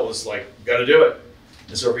but Bill was like, got to do it.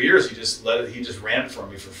 And so for years he just ran it for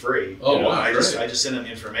me for free. Oh, you know, wow, I just sent him the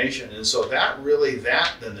information, and so then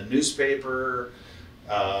the newspaper,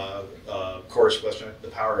 of course, the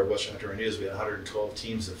power of Western Ontario News. We had 112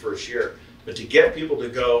 teams the first year, but to get people to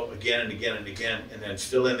go again and again and again, and then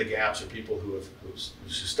fill in the gaps of people who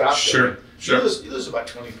stopped. Sure. You lose about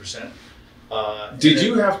 20%. Did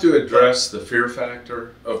you have to address the fear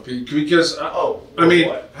factor of people? Because I mean,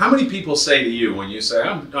 what? How many people say to you when you say,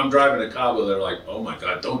 "I'm driving to Cabo"? They're like, "Oh my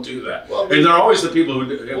God, don't do that!" Well, and they're always the people who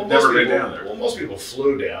have never been down there. Well, most people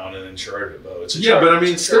flew down and then chartered a boat. But I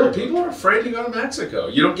mean, still, people are afraid to go to Mexico.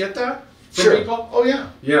 You don't get that from people? Oh yeah.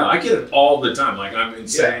 Yeah, I get it all the time. Like I'm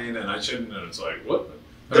insane and I shouldn't. And it's like, what?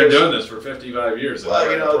 I've been doing this for 55 years. Well,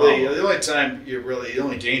 you know, the only time the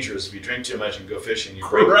only danger is if you drink too much and go fishing. You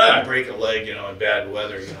break a leg, you know, in bad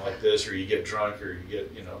weather, you know, like this, or you get drunk, or you get,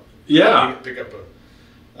 you know, you pick up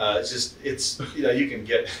a. You can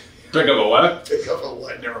get. Pick up a what? Pick up a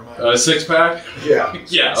what? Never mind. A 6-pack? Yeah.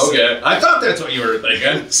 Yeah. Okay. I thought that's what you were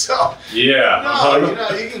thinking. So. Yeah. No, you know,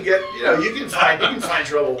 you can get, you know, you can find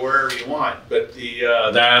trouble wherever you want, but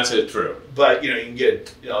that's it. True. But you know, you can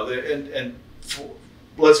get, you know,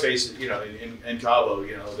 let's face it, you know, in Cabo,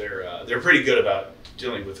 you know, they're pretty good about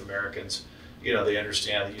dealing with Americans. You know, they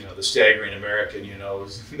understand, you know, the staggering American, you know,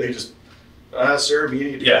 they just, sir,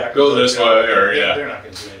 you need to go this way, or they're not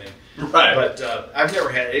going to do anything. Right. But I've never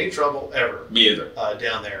had any trouble ever. Me either.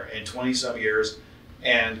 Down there in 20-some years.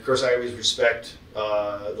 And of course, I always respect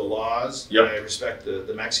the laws. Yep. I respect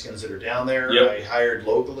the Mexicans that are down there. Yep. I hired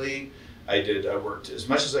locally. I worked as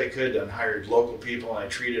much as I could and hired local people, and I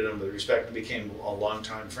treated them with respect and became a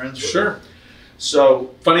longtime friends with them.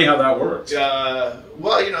 So funny how that works.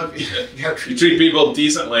 Well, you know, you treat people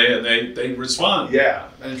decently and they respond. Yeah,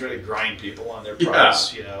 and try to grind people on their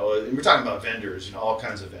price. You know, and we're talking about vendors, you know, all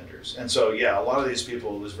kinds of vendors. And so, yeah, a lot of these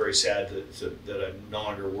people, it was very sad that I'm no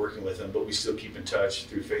longer working with them, but we still keep in touch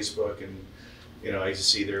through Facebook, and you know, I just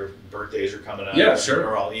see their birthdays are coming up. Yeah, sure.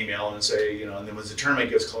 Or I'll email and say, you know, and then when the tournament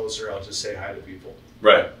gets closer, I'll just say hi to people.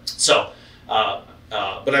 Right. So, but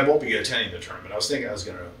I won't be attending the tournament. I was thinking I was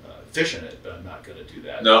going to fish in it, but I'm not going to do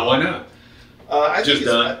that. No, why not? I think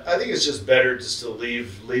it's just better just to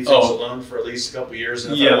leave things alone for at least a couple of years.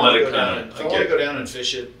 And if I want to go down and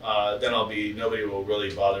fish it, then nobody will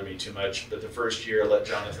really bother me too much. But the first year, let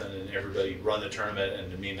Jonathan and everybody run the tournament,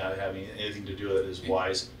 and me not having anything to do with it is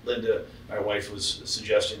wise. Linda, my wife, was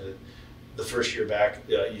suggesting that the first year back,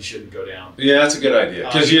 you shouldn't go down. Yeah, that's a good idea.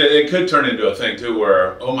 Because it could turn into a thing, too,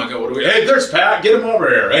 where, oh my God, hey, there's Pat, get him over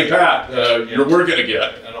here. Hey, Pat, you're working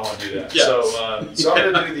again. I don't want to do that. Yeah. So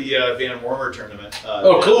I'm going to do the Van Warmer tournament.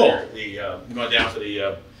 Cool. I'm going down for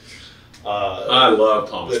the I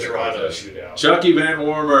love Palmas the Dorado shootout. Chucky Van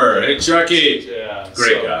Warmer. Hey, Chucky. Yeah.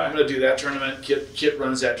 Great guy. I'm going to do that tournament. Kit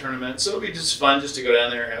runs that tournament. So it'll be just fun just to go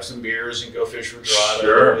down there, have some beers, and go fish for Dorado.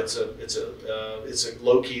 Sure. It's a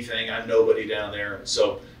low-key thing. I'm nobody down there.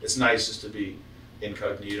 So it's nice just to be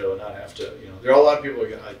incognito and not have to, you know. There are a lot of people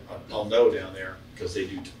I'll know down there because they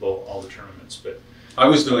do all the tournaments. But I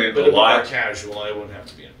was doing a live casual. I wouldn't have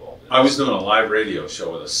to be involved. I was doing a live radio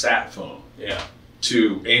show with a sat phone. Yeah.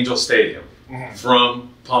 To Angel Stadium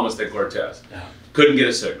from Palmas de Cortez. Yeah. Couldn't get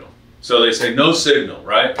a signal. So they say, no signal,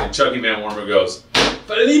 right? And Chucky Van Warmer goes,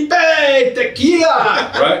 Felipe,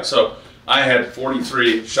 tequila! Right? So I had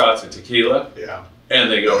 43 shots of tequila. Yeah.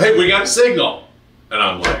 And they go, hey, we got a signal. And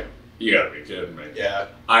I'm like, you gotta be kidding me. Yeah.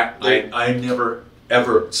 I never,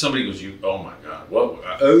 ever, somebody goes, oh my God,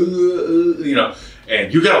 what? You know,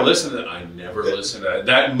 and you gotta listen to that. I never listened to that.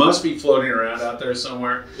 That must be floating around out there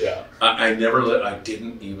somewhere. Yeah. I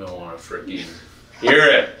didn't even want to freaking hear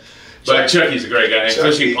it. But Chucky's a great guy. And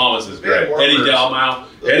Fishing Palmas is great. Eddie Dalmau.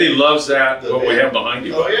 Eddie loves that. What we have behind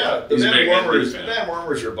you. Oh yeah, the Van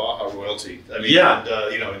Warmers are royalty. I mean, yeah.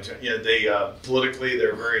 And, you know, they politically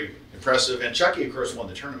they're very impressive. And Chucky, of course, won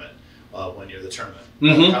the tournament one year. The tournament,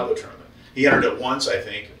 the Cabo tournament. He entered it once, I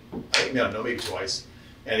think. No, maybe twice.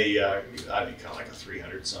 And he kind of like a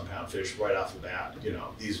 300-some-pound fish right off the bat. You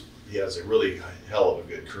know, he has a really hell of a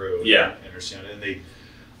good crew. Yeah, understand. And it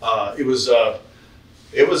was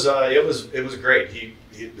great.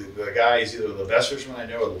 the guy is either the best fisherman I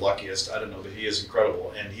know or the luckiest. I don't know, but he is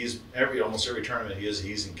incredible, and he's almost every tournament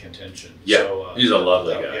he's in contention. Yeah, so, he's a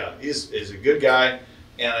lovely guy. Yeah, he's a good guy,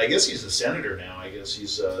 and I guess he's a senator now. I guess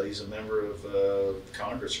he's a member of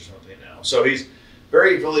Congress or something now. So he's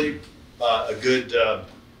really a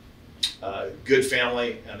good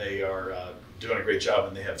family, and they are doing a great job.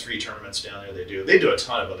 And they have 3 tournaments down there. They do a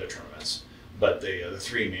ton of other tournaments. But the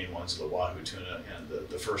 3 main ones are the Wahoo tuna, and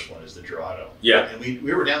the first one is the Dorado. Yeah. And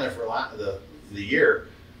we were down there for the year,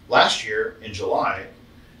 last year in July,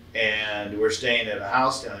 and we're staying at a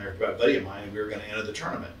house down there with a buddy of mine, and we were going to enter the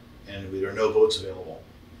tournament. And there were no boats available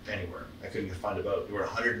anywhere. I couldn't find a boat. There were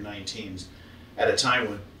 109 teams at a time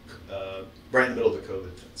when, right in the middle of the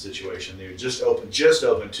COVID situation. They were just opened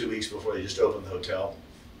 2 weeks before they just opened the hotel.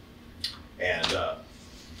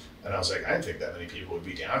 And I was like, I didn't think that many people would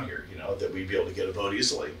be down here, that we'd be able to get a boat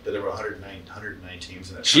easily. But there were 109 teams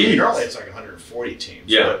in that. Normally it's like 140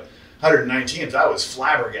 teams. Yeah. But 109 teams, I was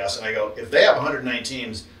flabbergasted. And I go, if they have 109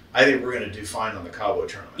 teams, I think we're going to do fine on the Cabo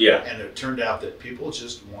tournament. Yeah. And it turned out that people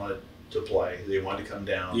just wanted to play. They wanted to come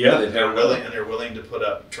down. Yeah, they're willing to put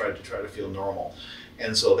up, try to feel normal.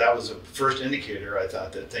 And so that was the first indicator, I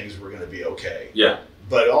thought, that things were going to be okay. Yeah.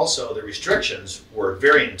 But also the restrictions were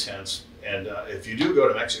very intense. And if you do go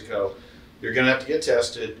to Mexico, you're going to have to get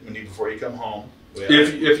tested before you come home.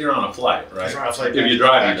 If you're on a flight, right? If you're on a flight, if you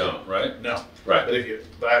drive, you don't, right? No. Right.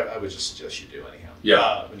 But I would just suggest you do anyhow.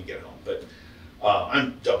 Yeah. When you get home. But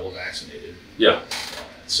I'm double vaccinated. Yeah.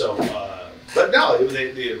 So, but no,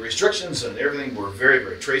 the restrictions and everything were very,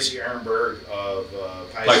 very. Tracy Ehrenberg of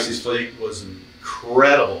Pisces Fleet was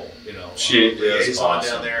incredible. She is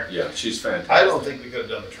awesome down there. Yeah, she's fantastic. I don't think we could have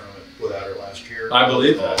done the tournament without her last year. I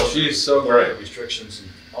believe that. She's so great. All the restrictions and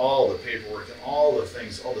all the paperwork and all the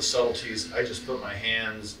things, all the subtleties. I just put my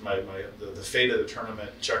hands, the fate of the tournament.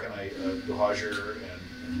 Chuck and I, Duhager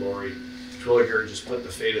and Lori Twilliger, just put the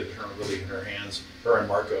fate of the tournament really in her hands. Her and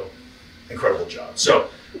Marco, incredible job. So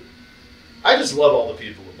I just love all the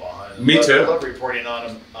people at Baja. Me too. I love reporting on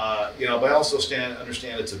them. But I also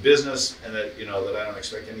understand it's a business, and that that I don't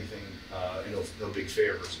expect anything. No big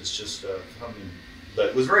favors. It's just something. But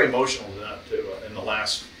it was very emotional to in the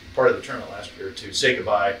last part of the tournament last year to say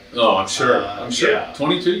goodbye. Oh, I'm sure. I'm sure. Yeah.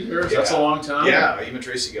 22 years. Yeah. That's a long time. Yeah. Even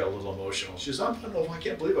Tracy got a little emotional. She goes, I don't know. I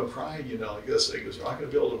can't believe I'm crying. I guess I goes, I'm not going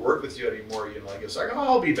to be able to work with you anymore. I guess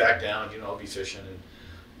I'll be back down. I'll be fishing and.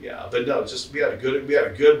 Yeah, but no, we had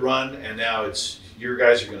a good run, and now your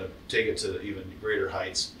guys are going to take it to even greater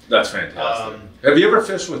heights. That's fantastic. Have you ever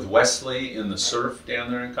fished with Wesley in the surf down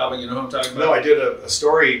there in Cabo? You know who I'm talking about? No, I did a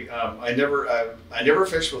story. I never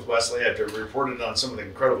fished with Wesley. I've reported on some of the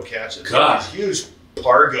incredible catches. God. These huge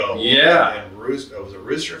pargo. Yeah. And was it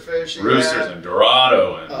rooster fish? Roosters and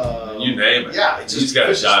Dorado and you name it. Yeah, he's got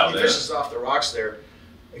it dialed in. He fishes off the rocks there.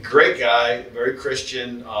 A great guy, very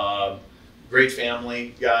Christian. Great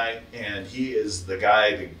family guy, and he is the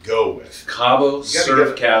guy to go with. Cabo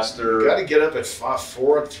surfcaster. You got to get up at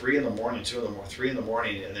 3 in the morning, 3 in the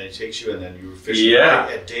morning, and then he takes you, and then you fish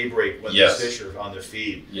right at daybreak when the fish are on their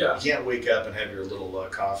feed. Yeah. You can't wake up and have your little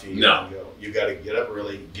coffee. No. And go. You got to get up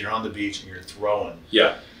early, get on the beach, and you're throwing.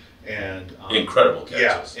 Yeah. And incredible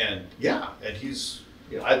catches. Yeah, and he's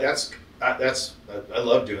I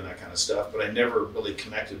love doing that kind of stuff, but I never really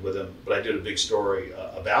connected with him. But I did a big story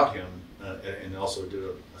about him. And also did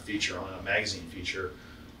a feature on a magazine feature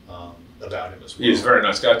about him as well. He's a very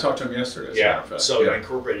nice guy. I talked to him yesterday. Yeah, so I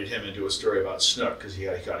incorporated him into a story about snook because he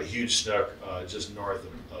got a huge snook just north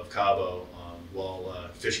of Cabo while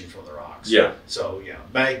fishing from the rocks. Yeah. So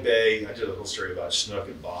Mag Bay. I did a whole story about snook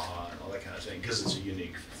and Baja and all that kind of thing because it's a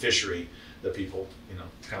unique fishery that people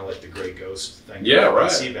kind of like the gray ghost thing. Yeah,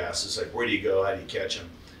 right. Sea bass. It's like where do you go? How do you catch them?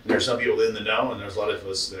 And there's some people in the know, and there's a lot of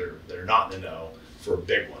us that are not in the know for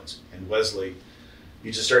big ones. And Wesley,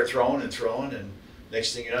 you just start throwing, and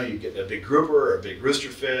next thing you know, you get a big grouper or a big rooster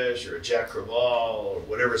fish or a jack crevalle or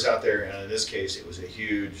whatever's out there. And in this case, it was a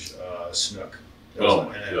huge snook. We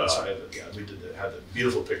did have the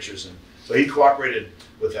beautiful pictures, and so he cooperated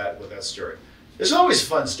with that story. There's always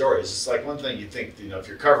fun stories. It's like one thing you think, if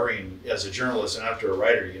you're covering as a journalist and after a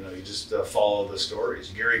writer, you just follow the stories.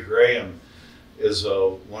 Gary Graham is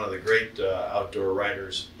one of the great outdoor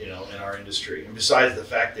writers, in our industry. And besides the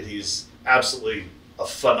fact that he's absolutely a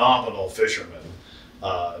phenomenal fisherman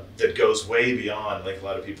that goes way beyond, like a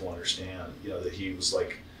lot of people understand, that he was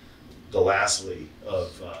like the Lastly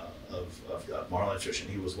of marlin fishing.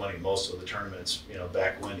 He was winning most of the tournaments,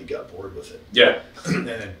 back when he got bored with it. Yeah. And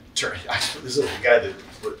then this is a guy that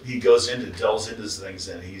he delves into things,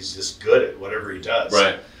 and he's just good at whatever he does.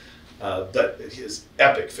 Right. But he's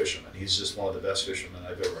epic fisherman. He's just one of the best fishermen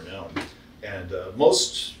I've ever known.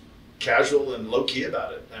 most casual and low key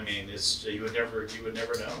about it. I mean, it's you would never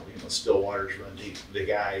know. Still waters run deep. The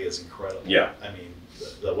guy is incredible. Yeah. I mean,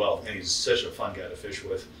 the wealth, and he's such a fun guy to fish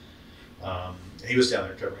with. He was down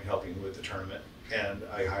there helping with the tournament, and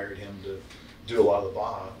I hired him to do a lot of the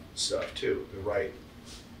Baja stuff too. Right.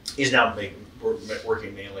 He's now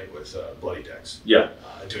working mainly with Bloody Decks. Yeah.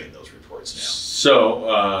 Doing those reports now.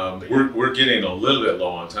 So we're getting a little bit low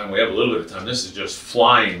on time. We have a little bit of time. This is just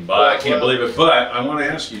flying by. I can't believe it. But I want to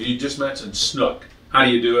ask you. You just mentioned snook. How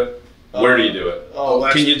do you do it? Where do you do it?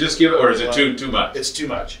 Can you just give it, or is it too much? It's too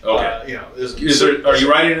much. Okay. Are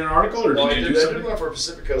you writing an article, or did you do something? I did one for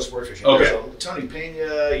Pacific Coast Sport Fishing. Okay. There's Tony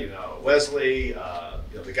Pena, Wesley,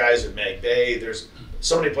 the guys at Mag Bay. There's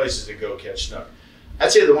so many places to go catch snook.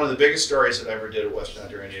 I'd say that one of the biggest stories that I ever did at Western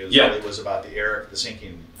Outdoor News really was about the Eric, the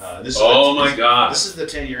sinking. God! This is the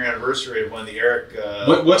 10-year anniversary of when the Eric.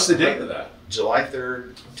 What's the date of that? July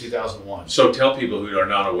 3rd, 2001. So tell people who are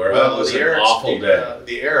not aware. That was an awful day.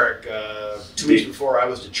 The Eric, 2 weeks before I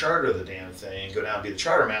was to charter the damn thing, go down and be the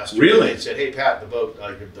charter master. Really? They said, "Hey Pat, the boat,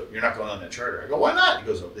 you're not going on that charter." I go, "Why not?" He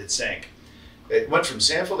goes, "It sank." It went from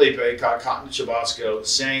San Felipe, caught cotton to Chubasco,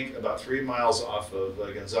 sank about 3 miles off of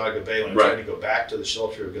Gonzaga Bay. When I tried to go back to the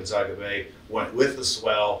shelter of Gonzaga Bay, went with the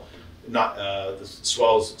swell. The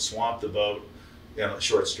swells swamped the boat.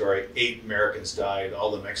 Short story. 8 Americans died.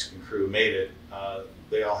 All the Mexican crew made it.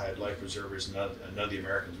 They all had life preservers. None of the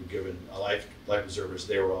Americans were given life preservers.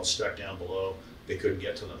 They were all stuck down below. They couldn't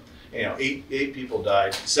get to them. 8 people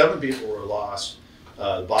died. 7 people were lost.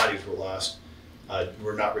 Bodies were lost.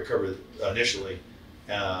 Were not recovered initially,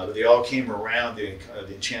 but they all came around the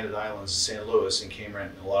Enchanted Islands of St. Louis and came around,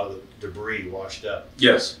 and a lot of the debris washed up.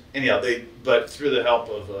 Yes. Anyhow, but through the help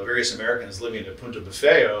of various Americans living at Punta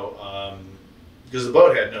Bufeo, because the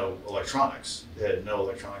boat had no electronics. It had no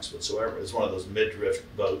electronics whatsoever. It was one of those mid-drift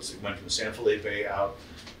boats that went from San Felipe out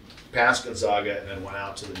past Gonzaga and then went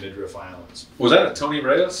out to the Midriff Islands. Was that a Tony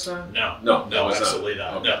Reyes? No, absolutely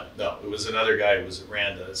not. Okay. No. It was another guy who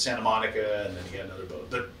ran to Santa Monica, and then he had another boat.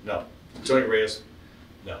 But no, Tony Reyes,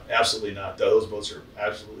 no, absolutely not. Those boats are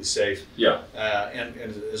absolutely safe. Yeah. And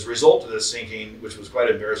as a result of this sinking, which was quite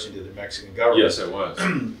embarrassing to the Mexican government. Yes, it was.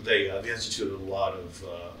 They instituted a lot of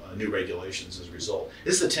new regulations as a result.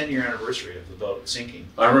 This is the 10-year anniversary of the boat sinking.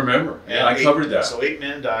 I remember. Yeah, I covered that. So 8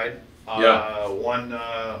 men died.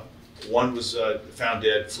 One was found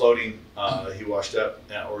dead, floating. He washed up,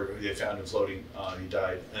 or they found him floating. He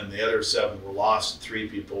died. And the other 7 were lost. 3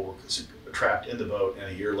 people were trapped in the boat. And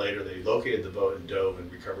a year later, they located the boat and dove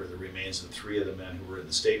and recovered the remains of 3 of the men who were in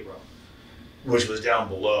the stateroom, which was down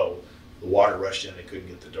below. The water rushed in. They couldn't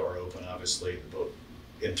get the door open, obviously. The boat,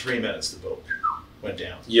 in 3 minutes, the boat went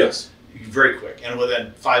down. Yes. Very quick. And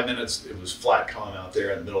within 5 minutes, it was flat calm out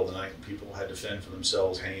there in the middle of the night, and people had to fend for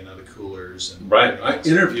themselves, hanging out of coolers. And right. I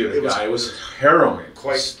interviewed a guy. It was harrowing.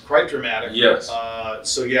 Quite dramatic. Yes.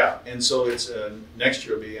 So yeah, and so it's next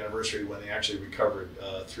year will be the anniversary when they actually recovered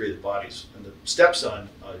 3 of the bodies. And the stepson,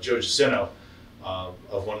 Joe Jacinto,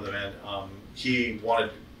 of one of the men, he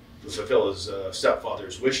wanted to fulfill his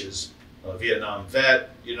stepfather's wishes. Vietnam vet,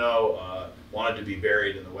 wanted to be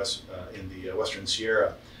buried in the Western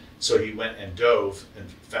Sierra. So he went and dove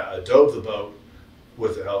the boat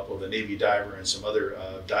with the help of a Navy diver and some other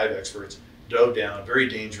dive experts. Dove down, very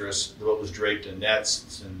dangerous. The boat was draped in nets.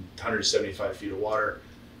 It's in 175 feet of water.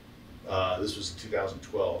 This was in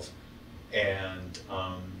 2012, and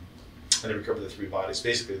they recovered the 3 bodies.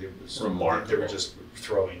 Basically, they were just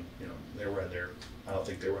throwing. They were in there. I don't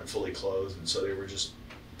think they weren't fully clothed, and so they were just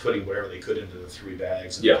putting whatever they could into the 3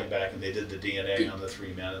 bags. And they came back and they did the DNA on the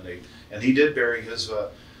 3 men, and he did bury his.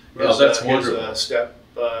 That's wonderful.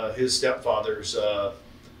 His stepfather's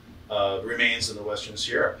remains in the Western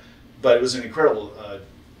Sierra, but it was an incredible,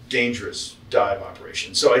 dangerous dive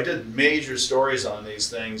operation. So I did major stories on these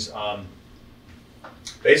things.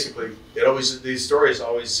 Basically, these stories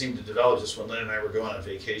always seemed to develop just when Lynn and I were going on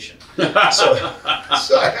vacation. so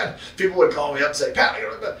I had people would call me up and say, "Pat, I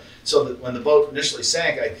got." So that when the boat initially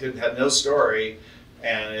sank, I had no story.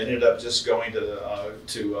 And ended up just going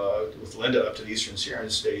with Linda up to the Eastern Sierra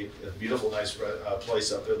and stayed at a beautiful, nice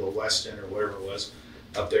place up there, the Weston or whatever it was,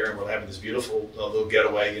 up there, and we're having this beautiful little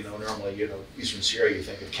getaway. Normally, Eastern Sierra, you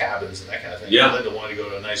think of cabins and that kind of thing. Yeah. Linda wanted to go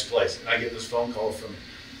to a nice place, and I get this phone call from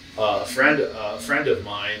a friend of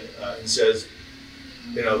mine, and says,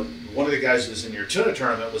 one of the guys who was in your tuna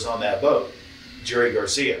tournament was on that boat, Jerry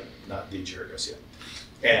Garcia, not the Jerry Garcia,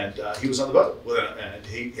 and he was on the boat and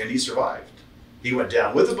he survived. He went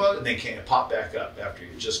down with the boat and then came and popped back up after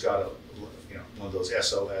he just got one of those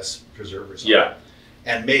SOS preservers on,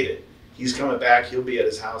 and made it. He's coming back. He'll be at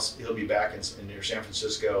his house. He'll be back in near San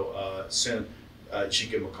Francisco soon. You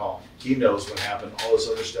should give him a call. He knows what happened. All this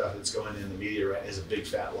other stuff that's going in the media right is a big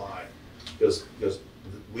fat lie. Because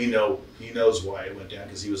we know he knows why it went down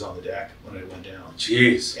because he was on the deck when it went down.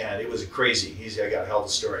 Jeez. And it was crazy. I got a hell of a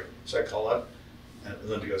story. So I call up, and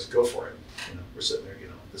Linda goes, "Go for it." We're sitting there,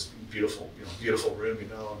 this beautiful room,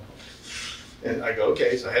 And I go,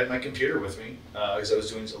 okay. So I had my computer with me because I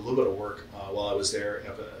was doing a little bit of work while I was there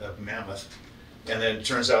up in Mammoth. And then it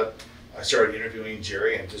turns out I started interviewing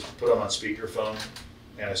Jerry and just put him on speakerphone,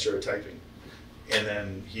 and I started typing. And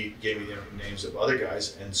then he gave me the names of other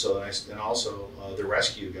guys, and so then also the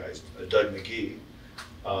rescue guys, Doug McGee,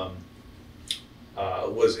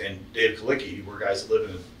 and Dave Kalicki were guys that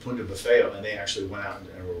lived in Punta Bufeo, and they actually went out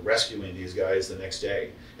and were rescuing these guys the next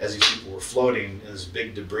day as these people were floating in this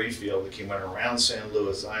big debris field that went around San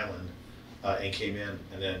Luis Island and came in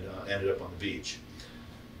and then ended up on the beach.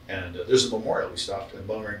 And there's a memorial. We stopped in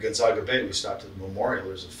Gonzaga Bay. We stopped at the memorial.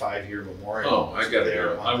 There's a 5-year memorial. Oh, I got it.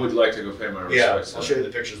 I would like to go pay my respects. Yeah, I'll show you the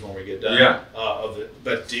pictures when we get done. Yeah. Of it,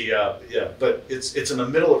 but but it's in the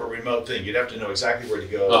middle of a remote thing. You'd have to know exactly where to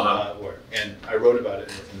go. And I wrote about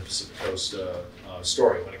it in the Pacific Coast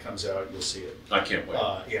story. When it comes out, you'll see it. I can't wait.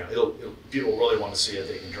 It'll people really want to see it.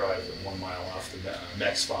 They can drive 1 mile off the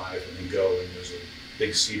Mex 5 and then go. And there's a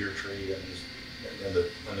big cedar tree and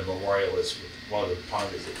the memorial is with one of the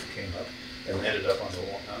pongas that came up and ended up on the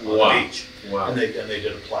beach. Wow. And they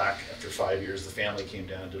did a plaque after 5 years. The family came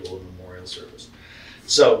down and did a little memorial service.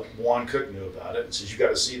 So Juan Cook knew about it and says, "You got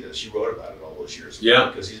to see this." He wrote about it all those years ago. Yeah.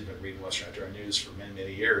 Because he's been reading Western Outdoor News for many,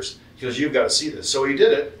 many years. He goes, "You've got to see this." So he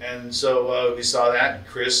did it, and so we saw that. And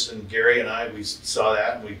Chris and Gary and I, we saw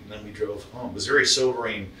that, and then we drove home. It was very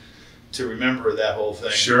sobering to remember that whole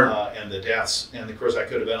thing. Sure. And the deaths. And of course, I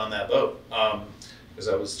could have been on that boat. Because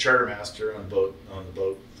I was charter master on the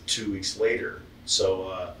boat 2 weeks later.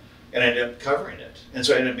 So and I ended up covering it, and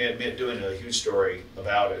so I ended up doing a huge story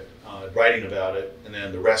about it, writing about it, and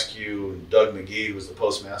then the rescue. Doug McGee, who was the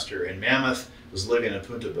postmaster in Mammoth, was living in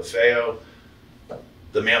Punta Bufeo.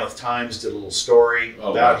 The Mammoth Times did a little story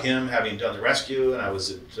about him having done the rescue, and I was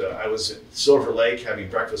at Silver Lake having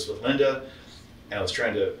breakfast with Linda, and I was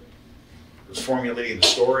formulating the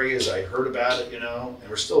story as I heard about it, and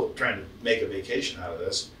we're still trying to make a vacation out of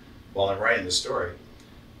this while I'm writing this story.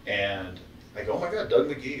 And I go, "Oh my God, Doug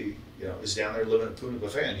McGee, is down there living in Punta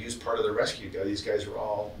Bufeo, and he was part of the rescue guy. These guys were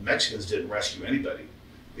all Mexicans, didn't rescue anybody.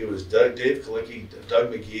 It was Dave Kalicki,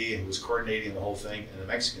 Doug McGee, who was coordinating the whole thing, and the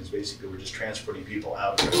Mexicans basically were just transporting people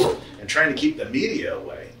out and trying to keep the media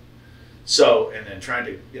away. So, and then trying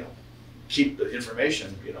to, keep the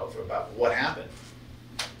information, about what happened.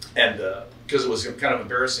 And because it was kind of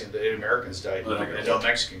embarrassing that 8 Americans died and no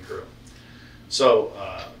Mexican crew. So,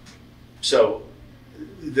 so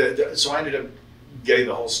I ended up getting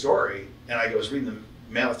the whole story, and I was reading the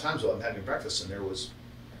Mammoth Times while I'm having breakfast, and there was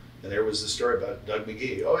the story about Doug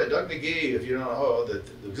McGee. Oh, yeah, Doug McGee, if you don't know,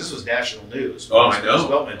 this was national news. Oh, I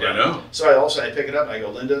know. So I all of a sudden I pick it up and I go,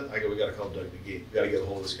 "Linda," we got to call Doug McGee. We got to get a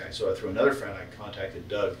hold of this guy. So through another friend, I contacted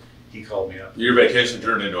Doug. He called me up. Your vacation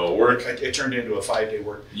turned into a work? It turned into a 5-day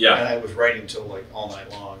work. Yeah. And I was writing till all night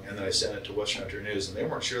long, and then I sent it to Western Outdoor News, and they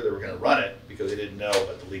weren't sure they were going to run it because they didn't know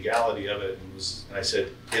about the legality of it. And I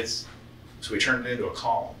said, so we turned it into a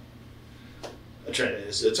column. I said,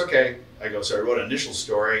 "It's okay." I go, so I wrote an initial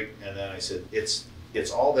story, and then I said, it's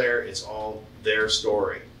all there. It's all their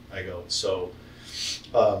story. I go, so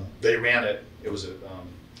they ran it. It was it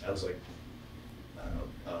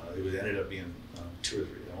ended up being 2 or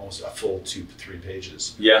 3, almost a full 2-3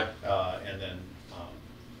 pages. Yeah. And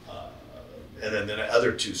then the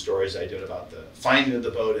other 2 stories I did about the finding of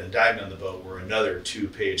the boat and diving on the boat were another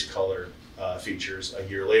 2-page color features a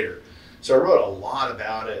year later. So I wrote a lot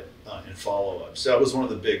about it in follow-up. So that was one of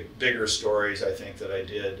the bigger stories I think that I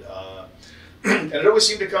did. And it always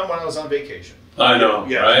seemed to come when I was on vacation. I know,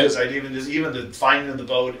 yeah, right? Because even the finding of the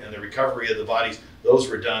boat and the recovery of the bodies, those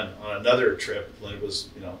were done on another trip when it was,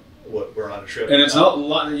 we're on a trip. And it's not a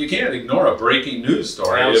lot. You can't ignore a breaking news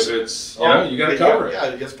story if it's, you got to cover it.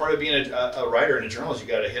 Yeah, that's part of being a writer and a journalist. You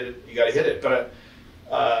got to hit it. You got to hit it.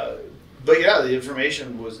 But yeah, the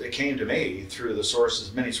information it came to me through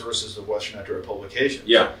many sources of Western Outdoor publications.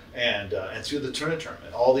 Yeah. And through the tuna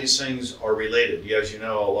tournament. All these things are related. As you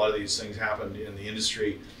know, a lot of these things happened in the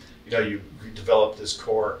industry. You develop this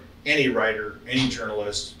core. Any writer, any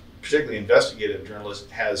journalist, particularly investigative journalist,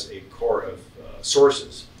 has a core of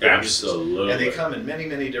sources. Absolutely. And they come in many,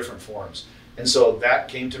 many different forms. And so that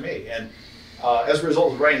came to me. And as a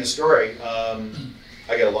result of writing the story,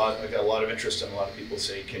 I got a lot of interest, and a lot of people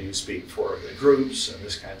say, "Can you speak for the groups and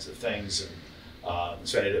this kinds of things?"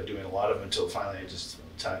 So I ended up doing a lot of them until finally I just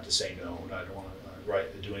decided to say no, I don't want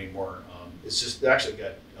to do any more. It's just actually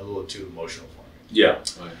got a little too emotional for me. Yeah,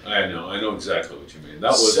 I know exactly what you mean.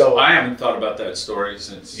 That was I haven't thought about that story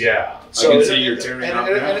since. Yeah, so I can see you're tearing out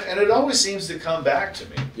now. And it always seems to come back to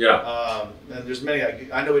me. Yeah. And there's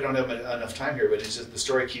many. I know we don't have enough time here, but it's just the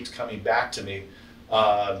story keeps coming back to me.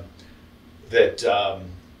 That I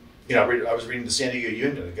was reading the San Diego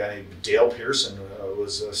Union. A guy named Dale Pearson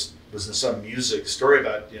was in some music story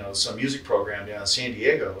about some music program down in San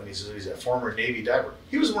Diego, and he says he's a former Navy diver.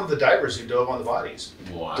 He was one of the divers who dove on the bodies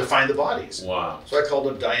to find the bodies. Wow! So I called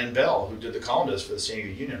up Diane Bell, who did the columnist for the San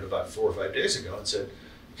Diego Union about 4 or 5 days ago, and said,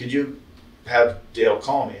 "Could you have Dale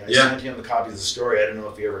call me?" I sent him the copies of the story. I don't know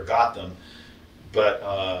if he ever got them, but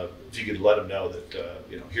if you could let him know that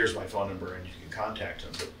here's my phone number and you can contact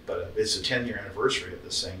him. But it's a 10-year anniversary of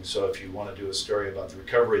this thing, so if you want to do a story about the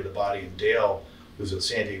recovery of the body and Dale, who's a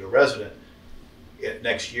San Diego resident,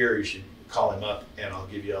 next year you should call him up and I'll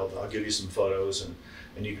give you some photos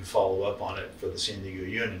and you can follow up on it for the San Diego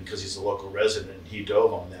Union because he's a local resident and he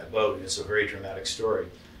dove on that boat and it's a very dramatic story.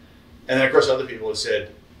 And then of course other people have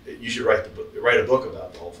said you should write a book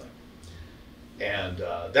about the whole thing. And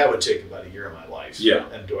that would take about a year of my life. Yeah.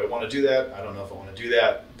 And do I want to do that? I don't know if I want to do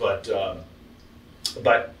that, but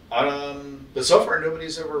so far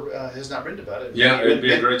nobody's ever has not written about it. Yeah, it'd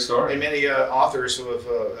be a great story. And many authors who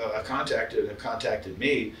have contacted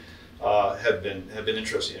me have been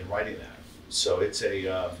interested in writing that. So it's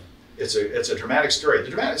a dramatic story. The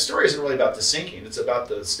dramatic story isn't really about the sinking; it's about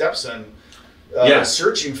the stepson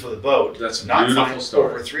searching for the boat. That's a beautiful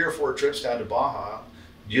story. Over 3 or 4 trips down to Baja,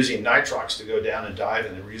 using nitrox to go down and dive,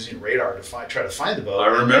 and then using radar to try to find the boat. I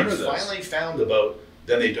remember this. Finally found the boat.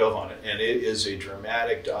 Then they dove on it, and it is a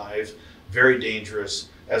dramatic dive, very dangerous.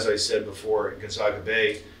 As I said before, in Gonzaga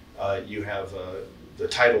Bay, you have the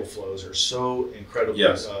tidal flows are so incredibly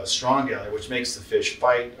strong down there, which makes the fish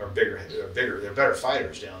fight are bigger. They're better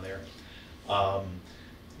fighters down there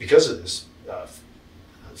because of this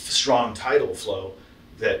strong tidal flow.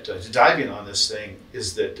 That diving on this thing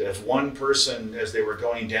is that if one person, as they were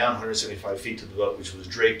going down 175 feet to the boat, which was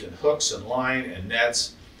draped in hooks and line and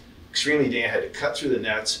nets, extremely dangerous, had to cut through the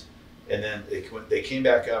nets, and then they came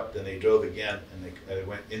back up, then they dove again, and they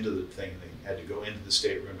went into the thing. They had to go into the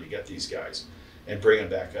stateroom to get these guys and bring them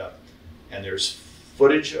back up. And there's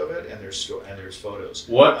footage of it, and there's photos.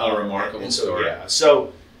 What a remarkable story! Yeah,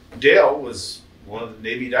 so Dale was one of the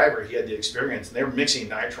Navy diver. He had the experience, and they were mixing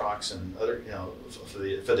nitrox and other, for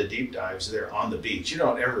the deep dives there on the beach. You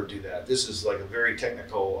don't ever do that. This is like a very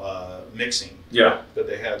technical mixing. Yeah. But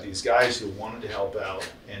they had these guys who wanted to help out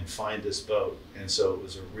and find this boat, and so it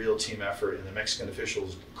was a real team effort. And the Mexican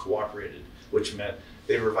officials cooperated, which meant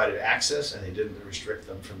they provided access and they didn't restrict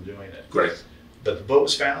them from doing it. Great. But the boat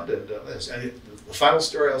was found, and the final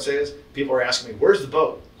story I'll say is people are asking me, "Where's the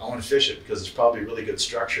boat? I want to fish it because it's probably really good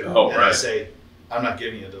structure." Oh, and right. I say, I'm not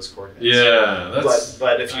giving you those coordinates. Yeah, that's.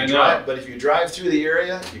 But if you drive through the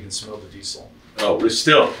area, you can smell the diesel. Oh, we're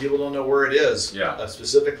still. People don't know where it is. Yeah.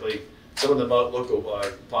 Specifically, some of the local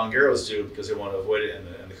pongeros do because they want to avoid it,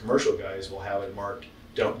 and the commercial guys will have it marked.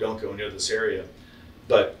 Don't go near this area.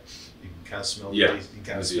 But you can kind of smell. You can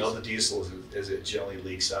kind of smell the diesel as it gently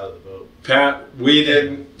leaks out of the boat. Pat, we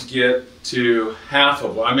didn't get to half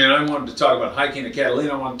of. I wanted to talk about hiking to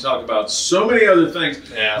Catalina. I wanted to talk about so many other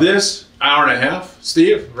things. Yeah. This hour and a half,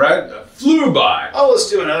 Steve, right? Flew by. Oh, let's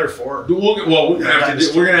do another 4. We're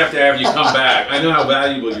gonna have to have you come back. I know how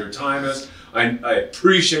valuable your time is. I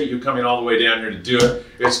appreciate you coming all the way down here to do it.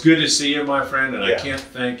 It's good to see you, my friend, and I can't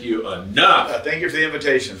thank you enough. Thank you for the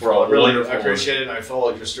invitation. I appreciate it. I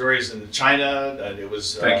followed your stories in China, and it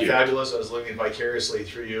was fabulous. I was living vicariously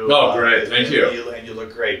through you. Oh, great. Thank you. And you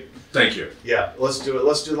look great. Thank you. Yeah, let's do it.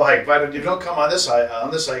 Let's do the hike. But if you don't come on this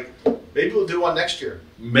hike, maybe we'll do one next year.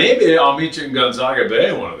 Maybe I'll meet you in Gonzaga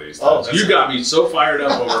Bay one of these times. You got me so fired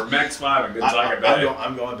up over Max 5 in Gonzaga Bay.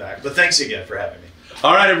 I'm going back. But thanks again for having me.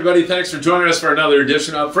 All right, everybody, thanks for joining us for another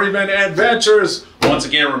edition of Friedman Adventures. Once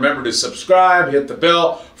again, remember to subscribe, hit the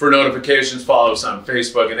bell for notifications, follow us on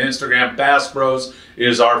Facebook and Instagram. Bass Bros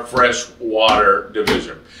is our freshwater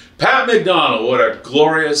division. Pat McDonell, what a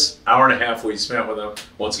glorious hour and a half we spent with him.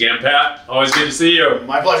 Once again, Pat, always good to see you.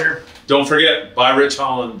 My pleasure. Don't forget, buy Rich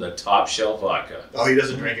Holland the top shelf vodka. Oh, he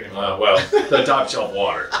doesn't drink anymore. Well, the top shelf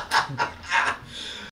water.